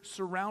making your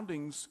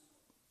surroundings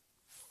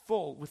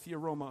full with the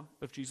aroma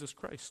of Jesus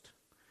Christ?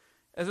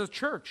 As a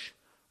church,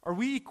 are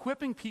we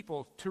equipping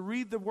people to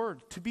read the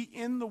Word, to be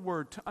in the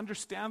Word, to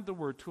understand the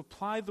Word, to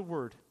apply the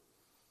Word?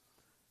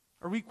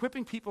 Are we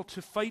equipping people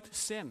to fight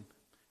sin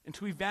and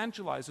to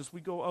evangelize as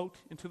we go out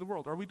into the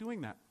world? Are we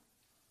doing that?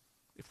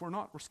 If we're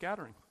not, we're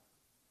scattering.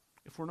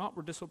 If we're not,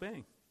 we're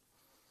disobeying.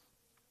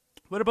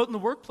 What about in the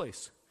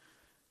workplace?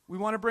 We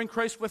want to bring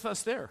Christ with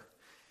us there.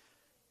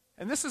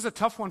 And this is a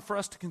tough one for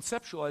us to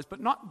conceptualize, but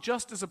not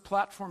just as a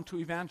platform to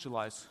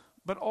evangelize,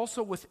 but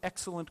also with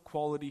excellent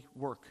quality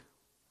work.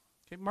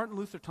 Okay, Martin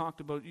Luther talked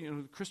about,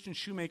 the Christian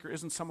shoemaker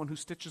isn't someone who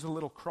stitches a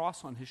little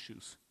cross on his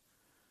shoes.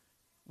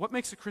 What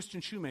makes a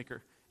Christian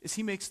shoemaker is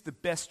he makes the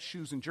best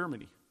shoes in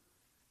Germany.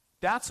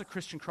 That's a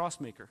Christian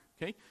crossmaker,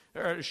 okay?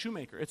 Or a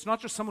shoemaker. It's not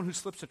just someone who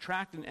slips a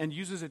tract and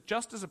uses it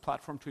just as a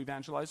platform to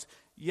evangelize.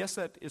 Yes,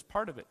 that is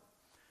part of it.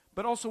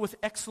 But also with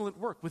excellent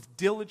work, with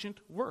diligent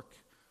work,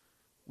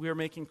 we are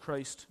making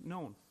Christ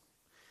known.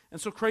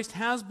 And so Christ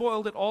has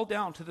boiled it all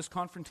down to this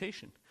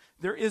confrontation.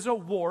 There is a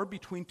war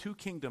between two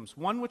kingdoms,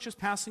 one which is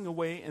passing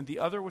away and the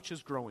other which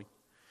is growing.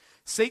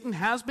 Satan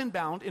has been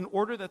bound in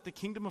order that the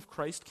kingdom of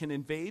Christ can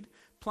invade,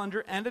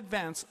 plunder, and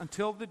advance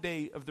until the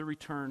day of the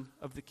return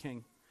of the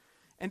king.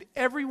 And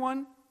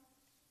everyone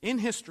in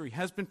history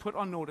has been put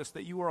on notice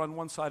that you are on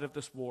one side of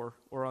this war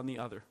or on the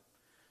other.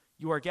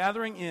 You are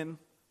gathering in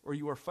or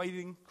you are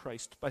fighting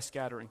Christ by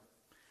scattering.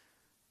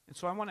 And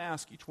so I want to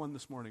ask each one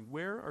this morning,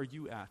 where are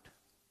you at?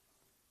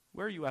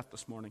 Where are you at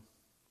this morning?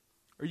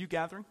 Are you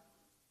gathering?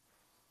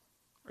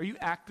 Are you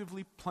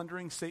actively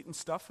plundering Satan's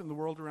stuff in the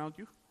world around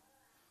you?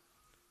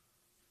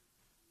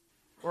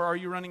 Or are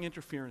you running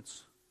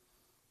interference?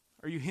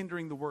 Are you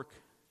hindering the work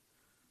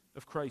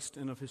of Christ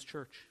and of his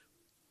church?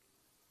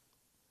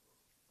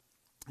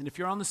 And if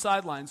you're on the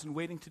sidelines and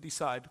waiting to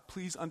decide,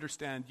 please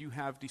understand you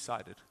have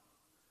decided.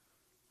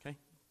 Okay?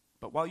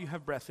 But while you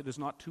have breath, it is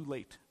not too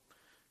late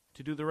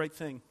to do the right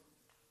thing,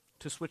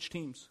 to switch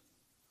teams.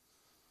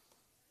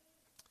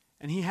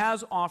 And he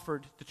has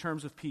offered the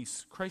terms of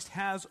peace. Christ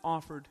has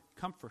offered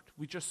comfort.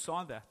 We just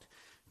saw that.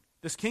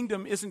 This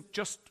kingdom isn't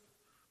just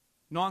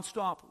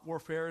nonstop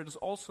warfare. It is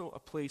also a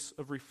place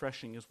of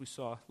refreshing, as we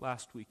saw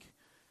last week.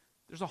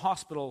 There's a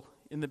hospital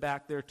in the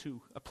back there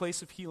too, a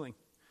place of healing.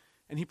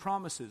 And he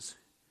promises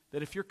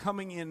that if you're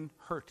coming in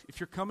hurt, if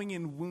you're coming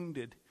in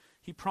wounded,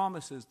 he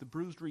promises the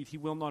bruised reed he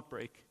will not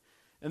break,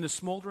 and the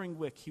smoldering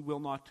wick he will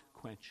not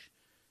quench.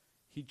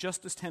 He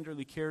just as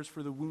tenderly cares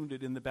for the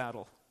wounded in the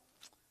battle,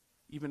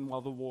 even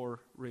while the war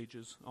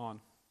rages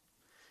on.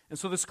 And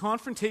so this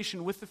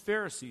confrontation with the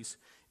Pharisees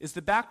is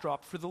the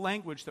backdrop for the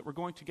language that we're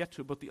going to get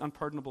to about the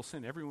unpardonable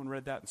sin. Everyone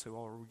read that and said,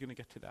 well, are we going to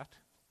get to that?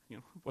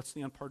 What's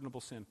the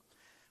unpardonable sin?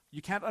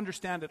 You can't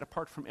understand it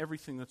apart from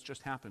everything that's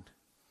just happened.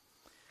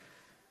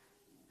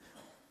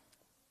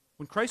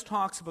 When Christ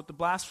talks about the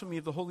blasphemy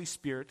of the Holy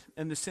Spirit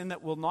and the sin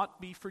that will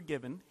not be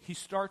forgiven, he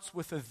starts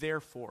with a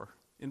therefore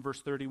in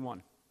verse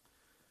 31.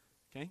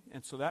 Okay?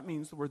 And so that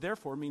means, the word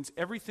therefore means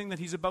everything that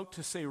he's about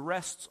to say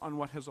rests on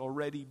what has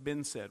already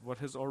been said, what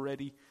has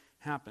already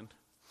happened.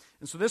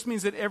 And so this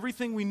means that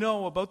everything we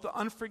know about the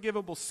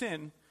unforgivable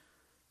sin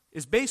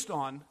is based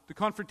on the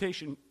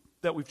confrontation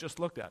that we've just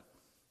looked at.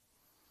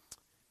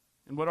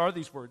 And what are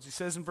these words? He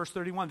says in verse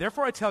 31,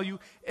 therefore I tell you,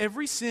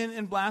 every sin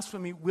and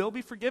blasphemy will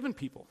be forgiven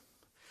people,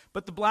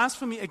 but the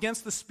blasphemy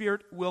against the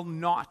Spirit will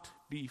not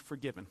be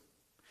forgiven.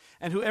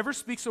 And whoever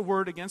speaks a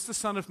word against the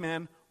Son of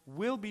Man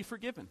will be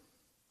forgiven.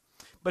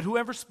 But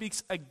whoever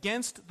speaks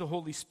against the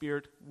Holy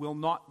Spirit will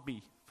not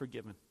be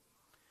forgiven,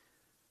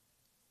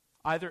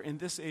 either in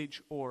this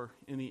age or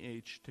in the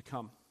age to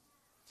come.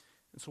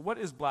 And so what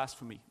is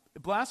blasphemy?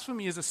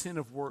 Blasphemy is a sin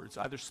of words,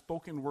 either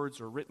spoken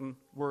words or written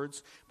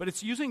words, but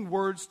it's using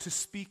words to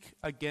speak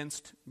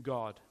against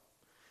God.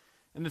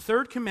 And the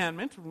third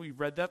commandment, we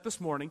read that this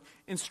morning,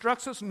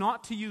 instructs us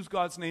not to use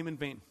God's name in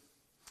vain.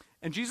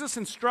 And Jesus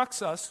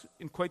instructs us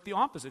in quite the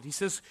opposite. He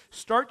says,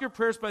 start your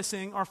prayers by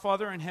saying, Our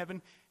Father in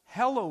heaven,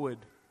 hallowed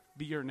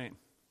be your name.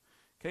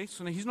 Okay,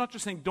 so now he's not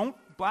just saying, don't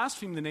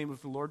blaspheme the name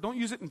of the Lord, don't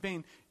use it in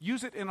vain,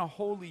 use it in a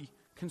holy,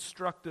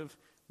 constructive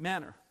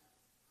manner.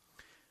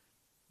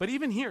 But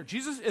even here,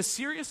 Jesus, as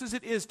serious as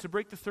it is to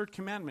break the third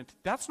commandment,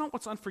 that's not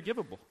what's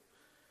unforgivable.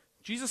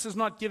 Jesus is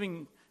not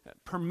giving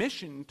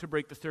permission to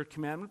break the third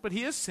commandment, but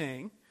he is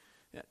saying,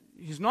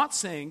 he's not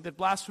saying that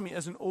blasphemy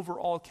as an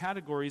overall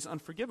category is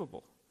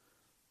unforgivable.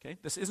 Okay,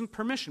 this isn't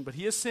permission, but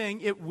he is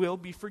saying it will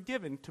be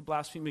forgiven to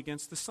blaspheme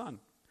against the Son.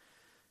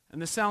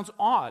 And this sounds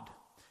odd,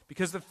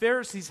 because the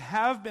Pharisees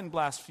have been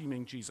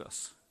blaspheming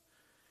Jesus.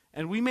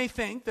 And we may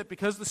think that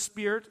because the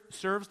Spirit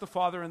serves the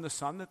Father and the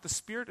Son, that the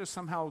Spirit is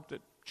somehow the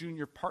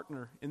junior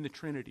partner in the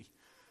Trinity.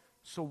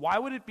 So why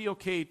would it be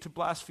okay to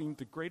blaspheme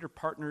the greater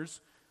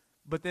partners,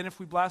 but then if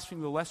we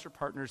blaspheme the lesser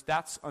partners,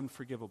 that's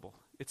unforgivable?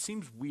 It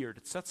seems weird.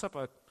 It sets up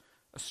a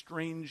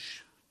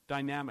strange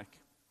dynamic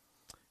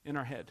in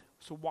our head.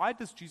 So why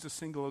does Jesus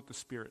single out the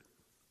Spirit?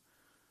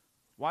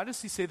 Why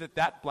does he say that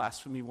that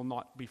blasphemy will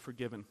not be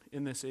forgiven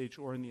in this age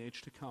or in the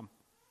age to come?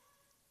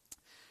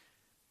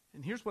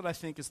 And here's what I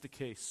think is the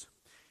case.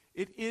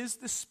 It is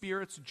the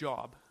Spirit's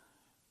job,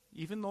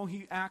 even though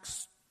he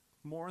acts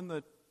more in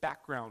the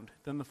background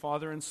than the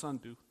Father and Son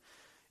do,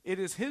 it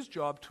is his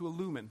job to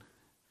illumine,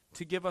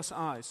 to give us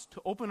eyes,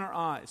 to open our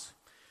eyes,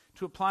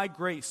 to apply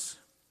grace,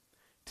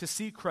 to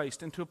see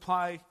Christ, and to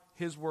apply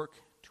his work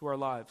to our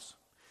lives.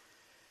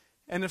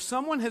 And if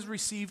someone has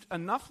received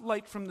enough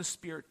light from the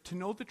Spirit to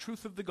know the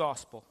truth of the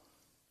gospel,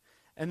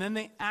 and then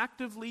they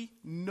actively,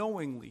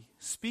 knowingly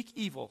speak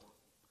evil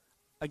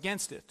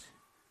against it,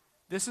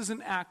 this is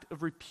an act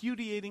of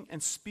repudiating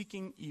and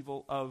speaking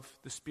evil of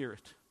the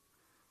Spirit.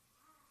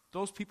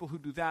 Those people who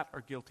do that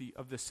are guilty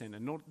of this sin.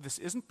 And note, this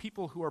isn't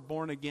people who are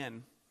born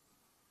again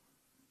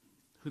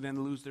who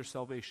then lose their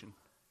salvation.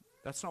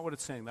 That's not what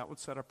it's saying. That would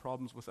set up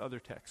problems with other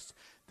texts.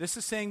 This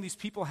is saying these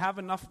people have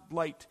enough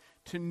light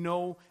to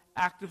know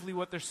actively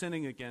what they're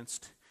sinning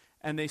against,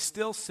 and they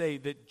still say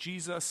that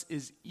Jesus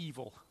is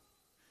evil.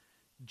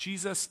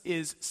 Jesus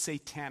is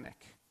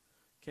satanic.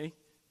 Okay?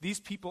 These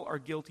people are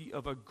guilty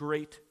of a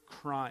great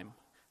crime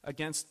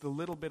against the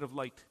little bit of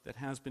light that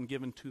has been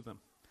given to them.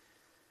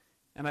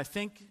 And I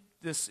think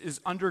this is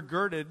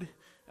undergirded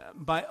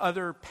by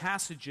other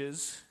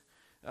passages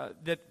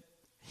that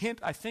hint,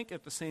 I think,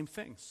 at the same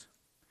things.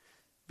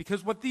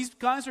 Because what these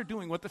guys are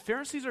doing, what the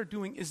Pharisees are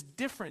doing, is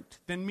different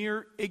than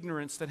mere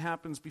ignorance that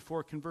happens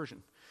before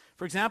conversion.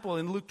 For example,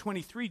 in Luke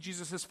 23,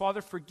 Jesus says,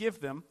 Father,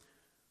 forgive them,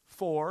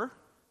 for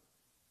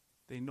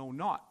they know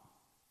not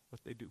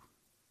what they do.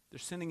 They're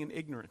sinning in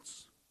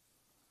ignorance.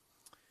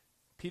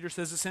 Peter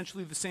says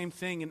essentially the same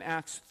thing in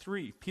Acts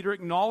 3. Peter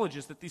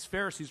acknowledges that these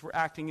Pharisees were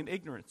acting in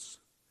ignorance.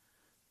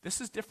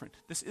 This is different.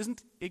 This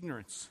isn't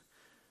ignorance.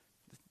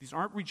 These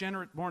aren't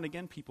regenerate,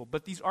 born-again people,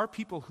 but these are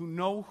people who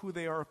know who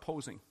they are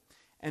opposing,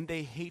 and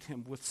they hate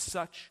him with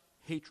such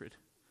hatred.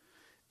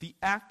 The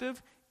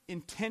active,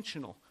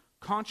 intentional,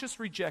 conscious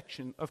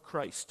rejection of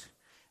Christ,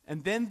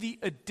 and then the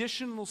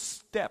additional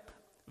step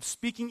of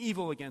speaking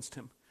evil against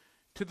him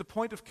to the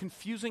point of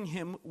confusing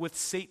him with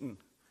Satan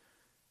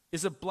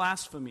is a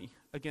blasphemy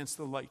against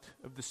the light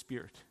of the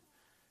Spirit.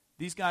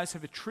 These guys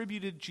have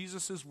attributed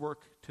Jesus'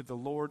 work to the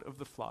Lord of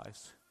the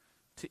Flies,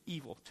 to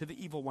evil, to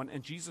the evil one.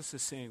 And Jesus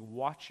is saying,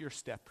 watch your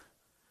step.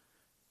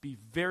 Be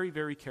very,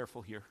 very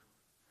careful here.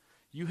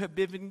 You have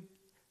been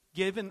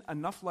given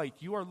enough light.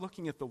 You are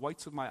looking at the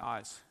whites of my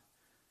eyes.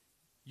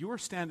 You are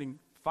standing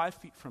 5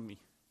 feet from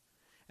me.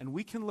 And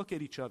we can look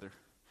at each other.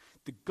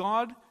 The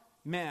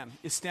God-man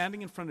is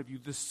standing in front of you.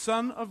 The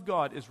Son of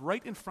God is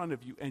right in front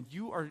of you. And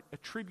you are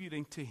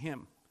attributing to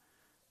him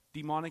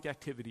demonic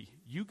activity.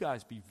 You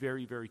guys be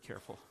very, very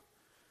careful.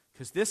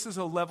 Because this is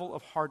a level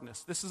of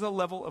hardness. This is a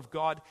level of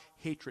God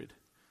hatred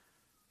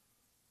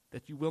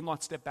that you will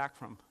not step back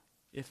from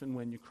if and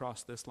when you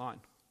cross this line.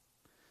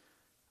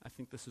 I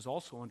think this is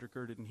also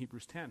undergirded in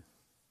Hebrews 10,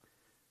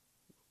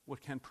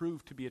 what can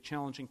prove to be a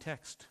challenging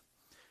text.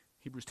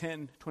 Hebrews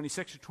 10,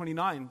 26 to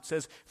 29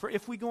 says, "For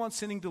if we go on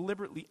sinning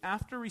deliberately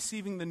after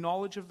receiving the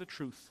knowledge of the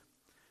truth,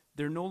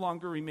 there no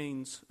longer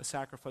remains a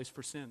sacrifice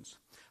for sins,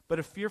 but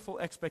a fearful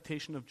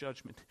expectation of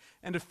judgment,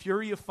 and a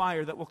fury of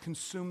fire that will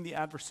consume the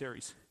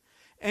adversaries.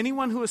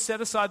 Anyone who has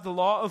set aside the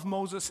law of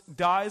Moses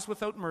dies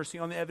without mercy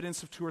on the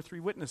evidence of 2 or 3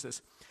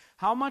 witnesses.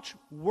 How much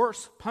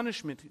worse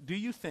punishment do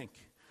you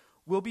think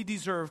will be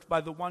deserved by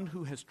the one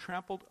who has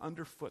trampled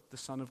underfoot the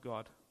Son of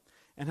God,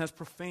 and has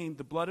profaned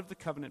the blood of the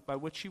covenant by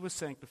which he was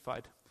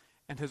sanctified,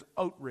 and has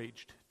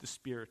outraged the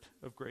Spirit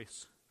of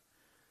grace?"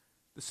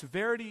 The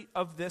severity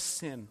of this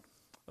sin,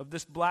 of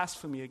this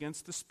blasphemy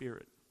against the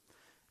Spirit,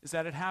 is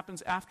that it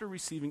happens after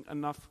receiving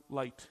enough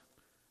light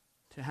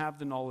to have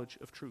the knowledge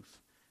of truth.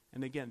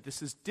 And again,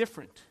 this is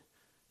different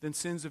than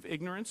sins of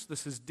ignorance.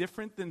 This is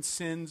different than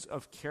sins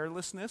of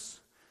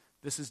carelessness.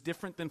 This is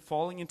different than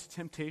falling into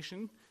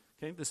temptation.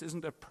 Okay? This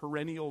isn't a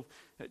perennial,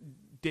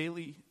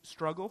 daily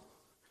struggle.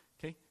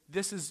 Okay?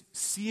 This is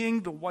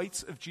seeing the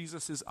whites of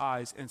Jesus'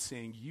 eyes and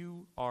saying,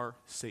 you are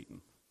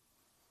Satan.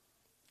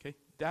 Okay?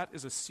 That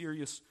is a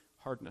serious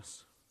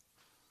hardness.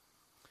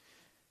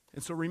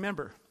 And so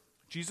remember,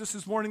 Jesus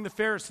is warning the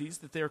Pharisees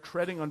that they are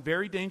treading on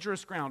very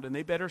dangerous ground and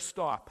they better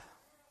stop.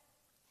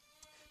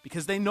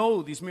 Because they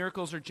know these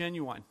miracles are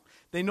genuine.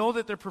 They know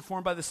that they're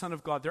performed by the Son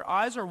of God. Their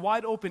eyes are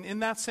wide open in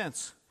that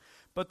sense.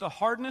 But the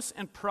hardness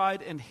and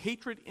pride and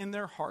hatred in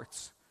their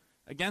hearts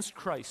against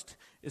Christ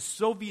is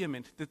so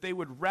vehement that they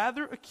would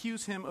rather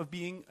accuse him of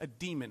being a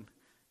demon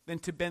than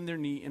to bend their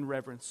knee in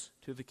reverence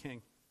to the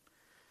King.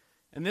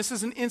 And this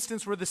is an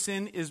instance where the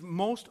sin is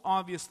most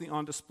obviously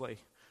on display,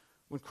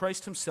 when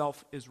Christ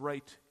himself is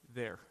right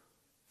there,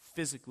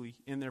 physically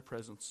in their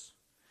presence.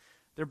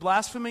 They're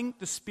blaspheming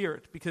the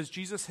Spirit because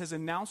Jesus has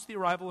announced the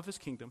arrival of his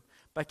kingdom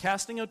by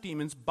casting out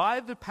demons by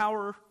the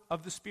power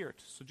of the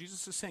Spirit. So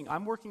Jesus is saying,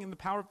 I'm working in the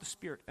power of the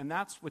Spirit, and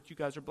that's what you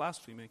guys are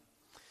blaspheming.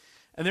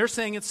 And they're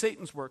saying it's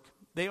Satan's work.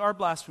 They are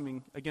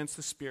blaspheming against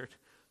the Spirit,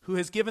 who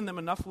has given them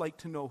enough light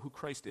to know who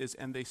Christ is,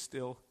 and they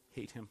still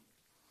hate him.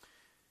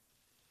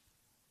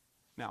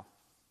 Now,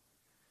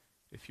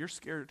 if you're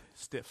scared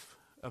stiff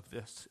of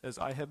this, as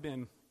I have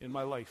been in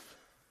my life,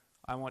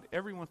 I want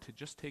everyone to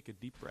just take a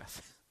deep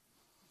breath.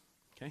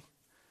 Okay?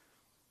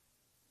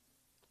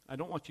 I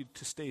don't want you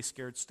to stay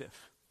scared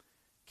stiff.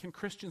 Can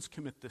Christians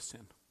commit this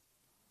sin?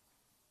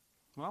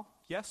 Well,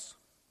 yes,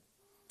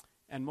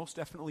 and most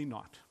definitely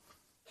not.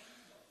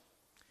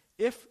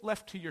 If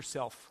left to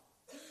yourself,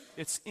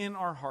 it's in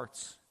our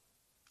hearts,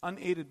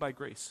 unaided by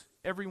grace.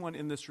 Everyone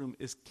in this room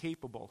is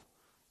capable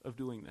of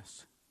doing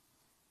this.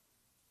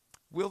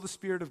 Will the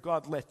Spirit of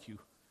God let you?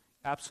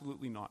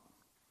 Absolutely not.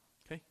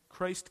 Okay?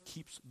 Christ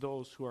keeps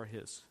those who are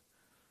his.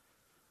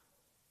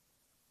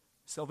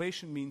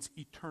 Salvation means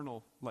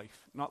eternal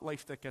life, not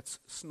life that gets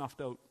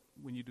snuffed out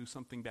when you do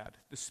something bad.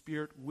 The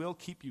Spirit will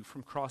keep you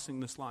from crossing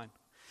this line.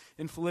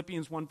 In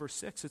Philippians 1 verse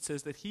 6, it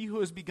says that he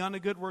who has begun a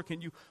good work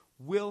in you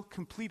will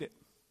complete it.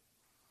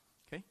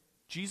 Okay?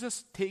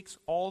 Jesus takes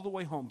all the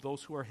way home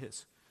those who are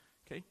his.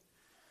 Okay?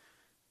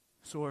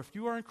 So if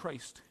you are in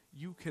Christ,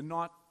 you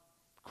cannot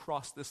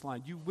cross this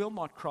line. You will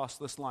not cross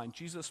this line.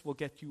 Jesus will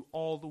get you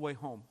all the way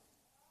home.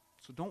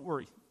 So don't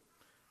worry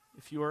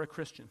if you are a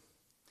Christian.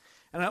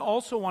 And I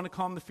also want to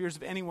calm the fears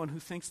of anyone who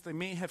thinks they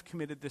may have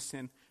committed this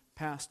sin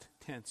past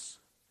tense.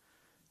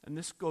 And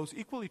this goes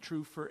equally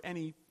true for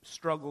any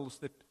struggles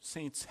that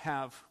saints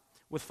have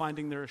with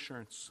finding their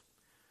assurance.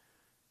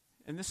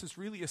 And this is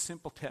really a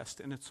simple test,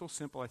 and it's so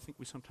simple I think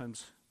we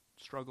sometimes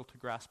struggle to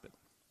grasp it.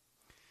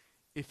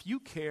 If you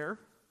care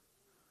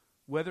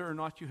whether or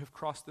not you have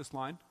crossed this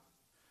line,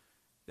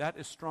 that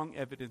is strong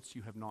evidence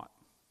you have not.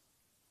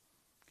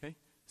 Okay?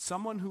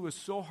 Someone who is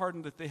so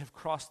hardened that they have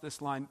crossed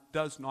this line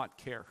does not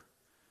care.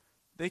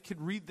 They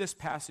could read this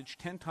passage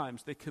 10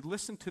 times. They could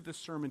listen to this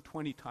sermon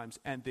 20 times,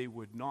 and they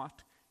would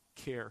not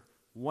care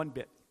one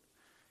bit,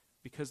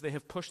 because they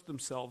have pushed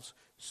themselves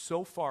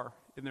so far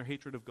in their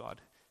hatred of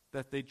God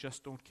that they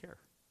just don't care.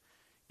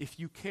 If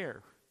you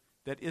care,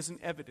 that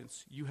isn't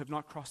evidence you have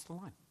not crossed the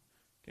line.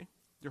 Okay?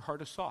 Your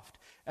heart is soft.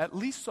 At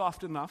least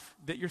soft enough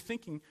that you're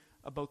thinking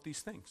about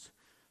these things.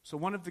 So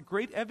one of the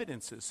great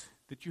evidences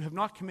that you have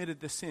not committed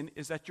this sin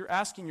is that you're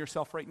asking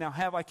yourself right now,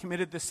 have I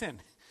committed this sin?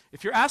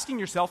 If you're asking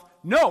yourself,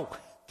 no.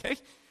 Okay?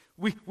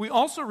 We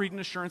also read an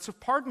assurance of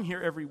pardon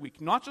here every week,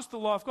 not just the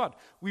law of God.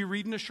 We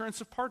read an assurance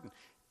of pardon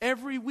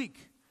every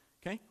week.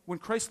 Okay? When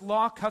Christ's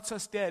law cuts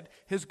us dead,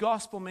 his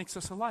gospel makes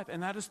us alive.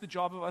 And that is the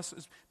job of us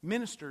as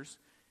ministers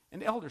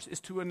and elders, is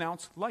to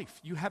announce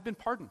life. You have been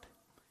pardoned.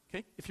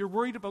 Okay? If you're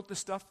worried about this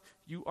stuff,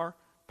 you are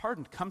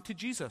pardoned. Come to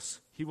Jesus.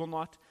 He will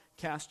not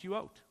cast you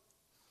out.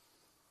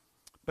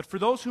 But for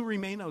those who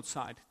remain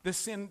outside, this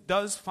sin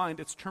does find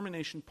its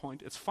termination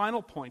point, its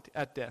final point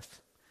at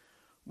death,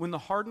 when the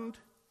hardened,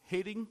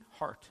 hating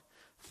heart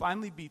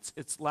finally beats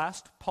its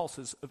last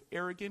pulses of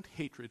arrogant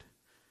hatred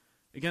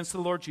against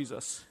the Lord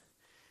Jesus,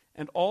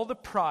 and all the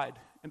pride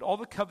and all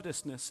the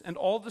covetousness and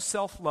all the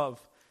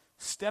self-love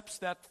steps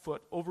that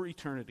foot over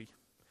eternity,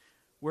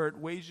 where it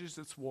wages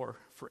its war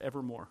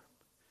forevermore,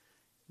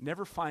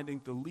 never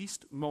finding the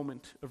least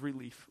moment of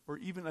relief or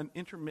even an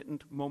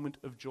intermittent moment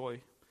of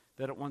joy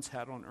that it once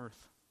had on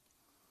earth.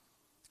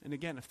 And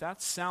again, if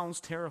that sounds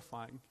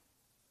terrifying,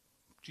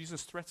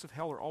 Jesus' threats of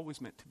hell are always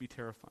meant to be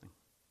terrifying.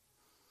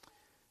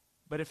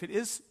 But if it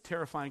is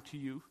terrifying to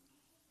you,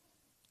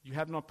 you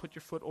have not put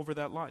your foot over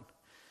that line.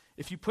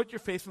 If you put your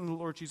faith in the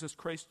Lord Jesus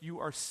Christ, you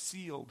are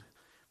sealed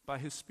by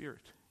his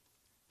Spirit.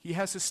 He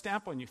has his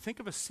stamp on you. Think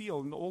of a seal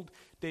in the old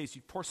days.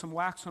 You'd pour some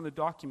wax on a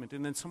document,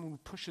 and then someone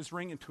would push his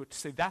ring into it to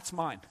say, that's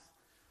mine.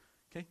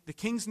 Okay? The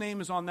king's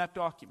name is on that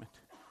document.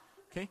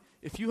 Okay?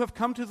 If you have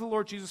come to the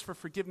Lord Jesus for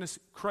forgiveness,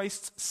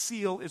 Christ's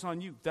seal is on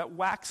you. That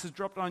wax has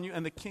dropped on you,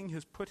 and the king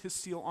has put his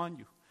seal on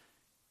you.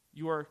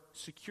 You are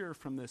secure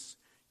from this.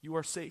 You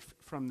are safe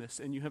from this,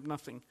 and you have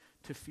nothing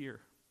to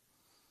fear.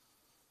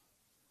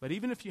 But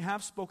even if you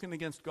have spoken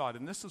against God,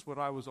 and this is what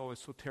I was always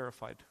so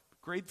terrified,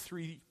 grade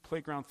 3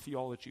 playground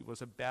theology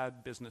was a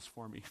bad business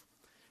for me,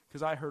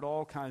 because I heard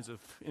all kinds of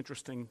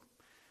interesting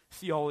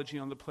theology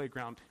on the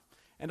playground.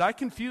 And I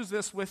confused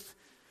this with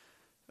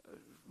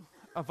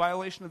a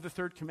violation of the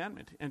third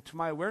commandment. And to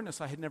my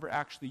awareness, I had never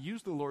actually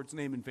used the Lord's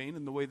name in vain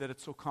in the way that it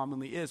so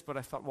commonly is. But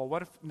I thought, well,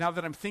 what if now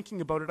that I'm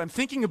thinking about it, I'm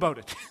thinking about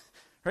it.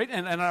 Right?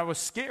 And I was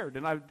scared,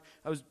 and I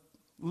was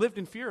lived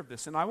in fear of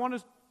this. And I want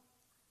to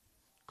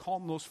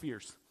calm those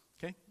fears.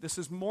 Okay? This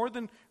is more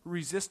than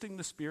resisting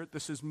the Spirit.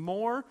 This is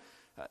more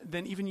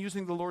than even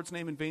using the Lord's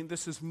name in vain.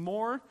 This is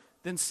more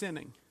than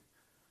sinning.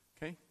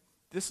 Okay?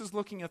 This is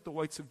looking at the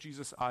whites of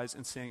Jesus' eyes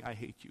and saying, I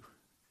hate you.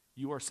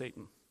 You are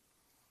Satan.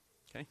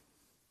 Okay?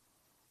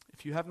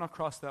 If you have not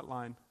crossed that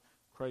line,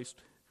 Christ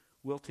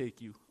will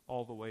take you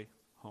all the way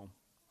home.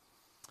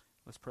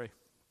 Let's pray.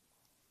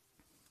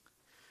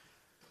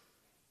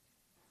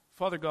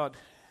 Father God,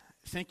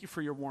 thank you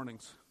for your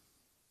warnings.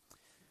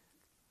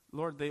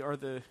 Lord, they are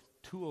the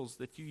tools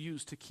that you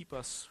use to keep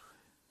us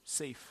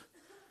safe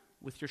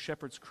with your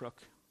shepherd's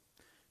crook,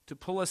 to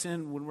pull us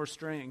in when we're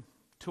straying,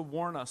 to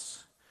warn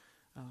us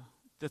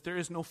that there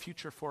is no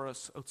future for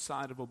us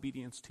outside of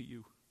obedience to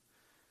you.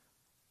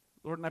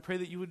 Lord, and I pray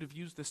that you would have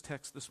used this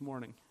text this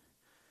morning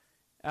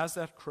as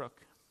that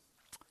crook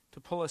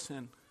to pull us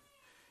in,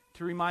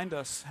 to remind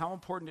us how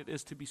important it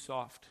is to be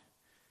soft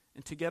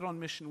and to get on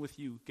mission with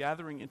you,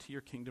 gathering into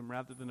your kingdom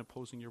rather than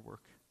opposing your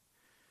work.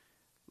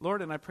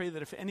 Lord, and I pray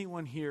that if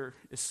anyone here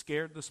is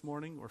scared this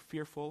morning or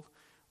fearful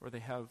or they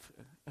have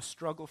a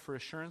struggle for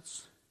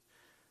assurance,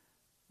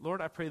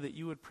 Lord, I pray that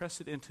you would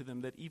press it into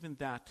them that even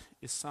that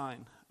is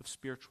sign of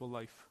spiritual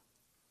life.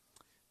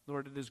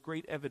 Lord, it is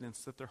great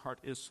evidence that their heart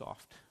is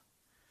soft.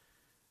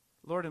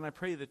 Lord, and I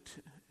pray that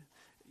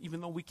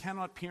even though we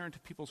cannot peer into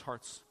people's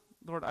hearts,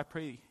 Lord, I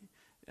pray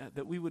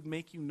that we would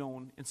make you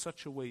known in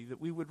such a way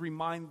that we would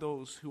remind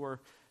those who are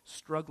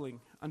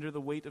struggling under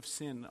the weight of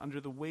sin, under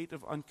the weight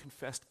of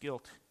unconfessed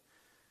guilt,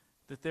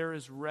 that there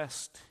is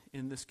rest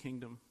in this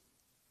kingdom.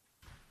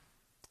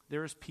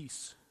 There is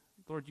peace.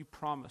 Lord, you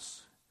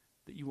promise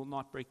that you will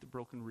not break the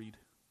broken reed.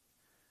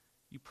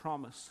 You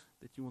promise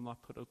that you will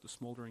not put out the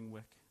smoldering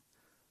wick.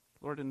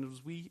 Lord, and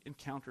as we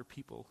encounter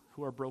people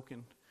who are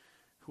broken,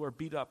 who are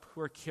beat up,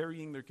 who are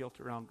carrying their guilt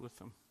around with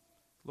them,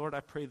 Lord, I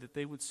pray that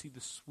they would see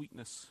the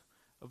sweetness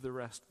of the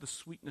rest, the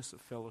sweetness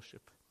of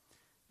fellowship,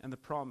 and the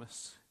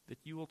promise that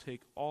you will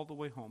take all the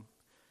way home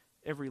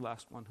every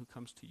last one who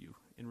comes to you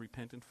in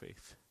repentant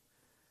faith.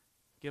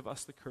 Give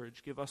us the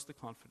courage, give us the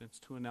confidence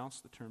to announce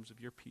the terms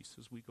of your peace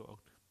as we go out.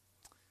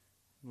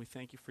 And we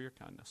thank you for your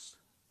kindness.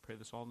 Pray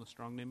this all in the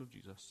strong name of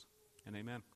Jesus, and amen.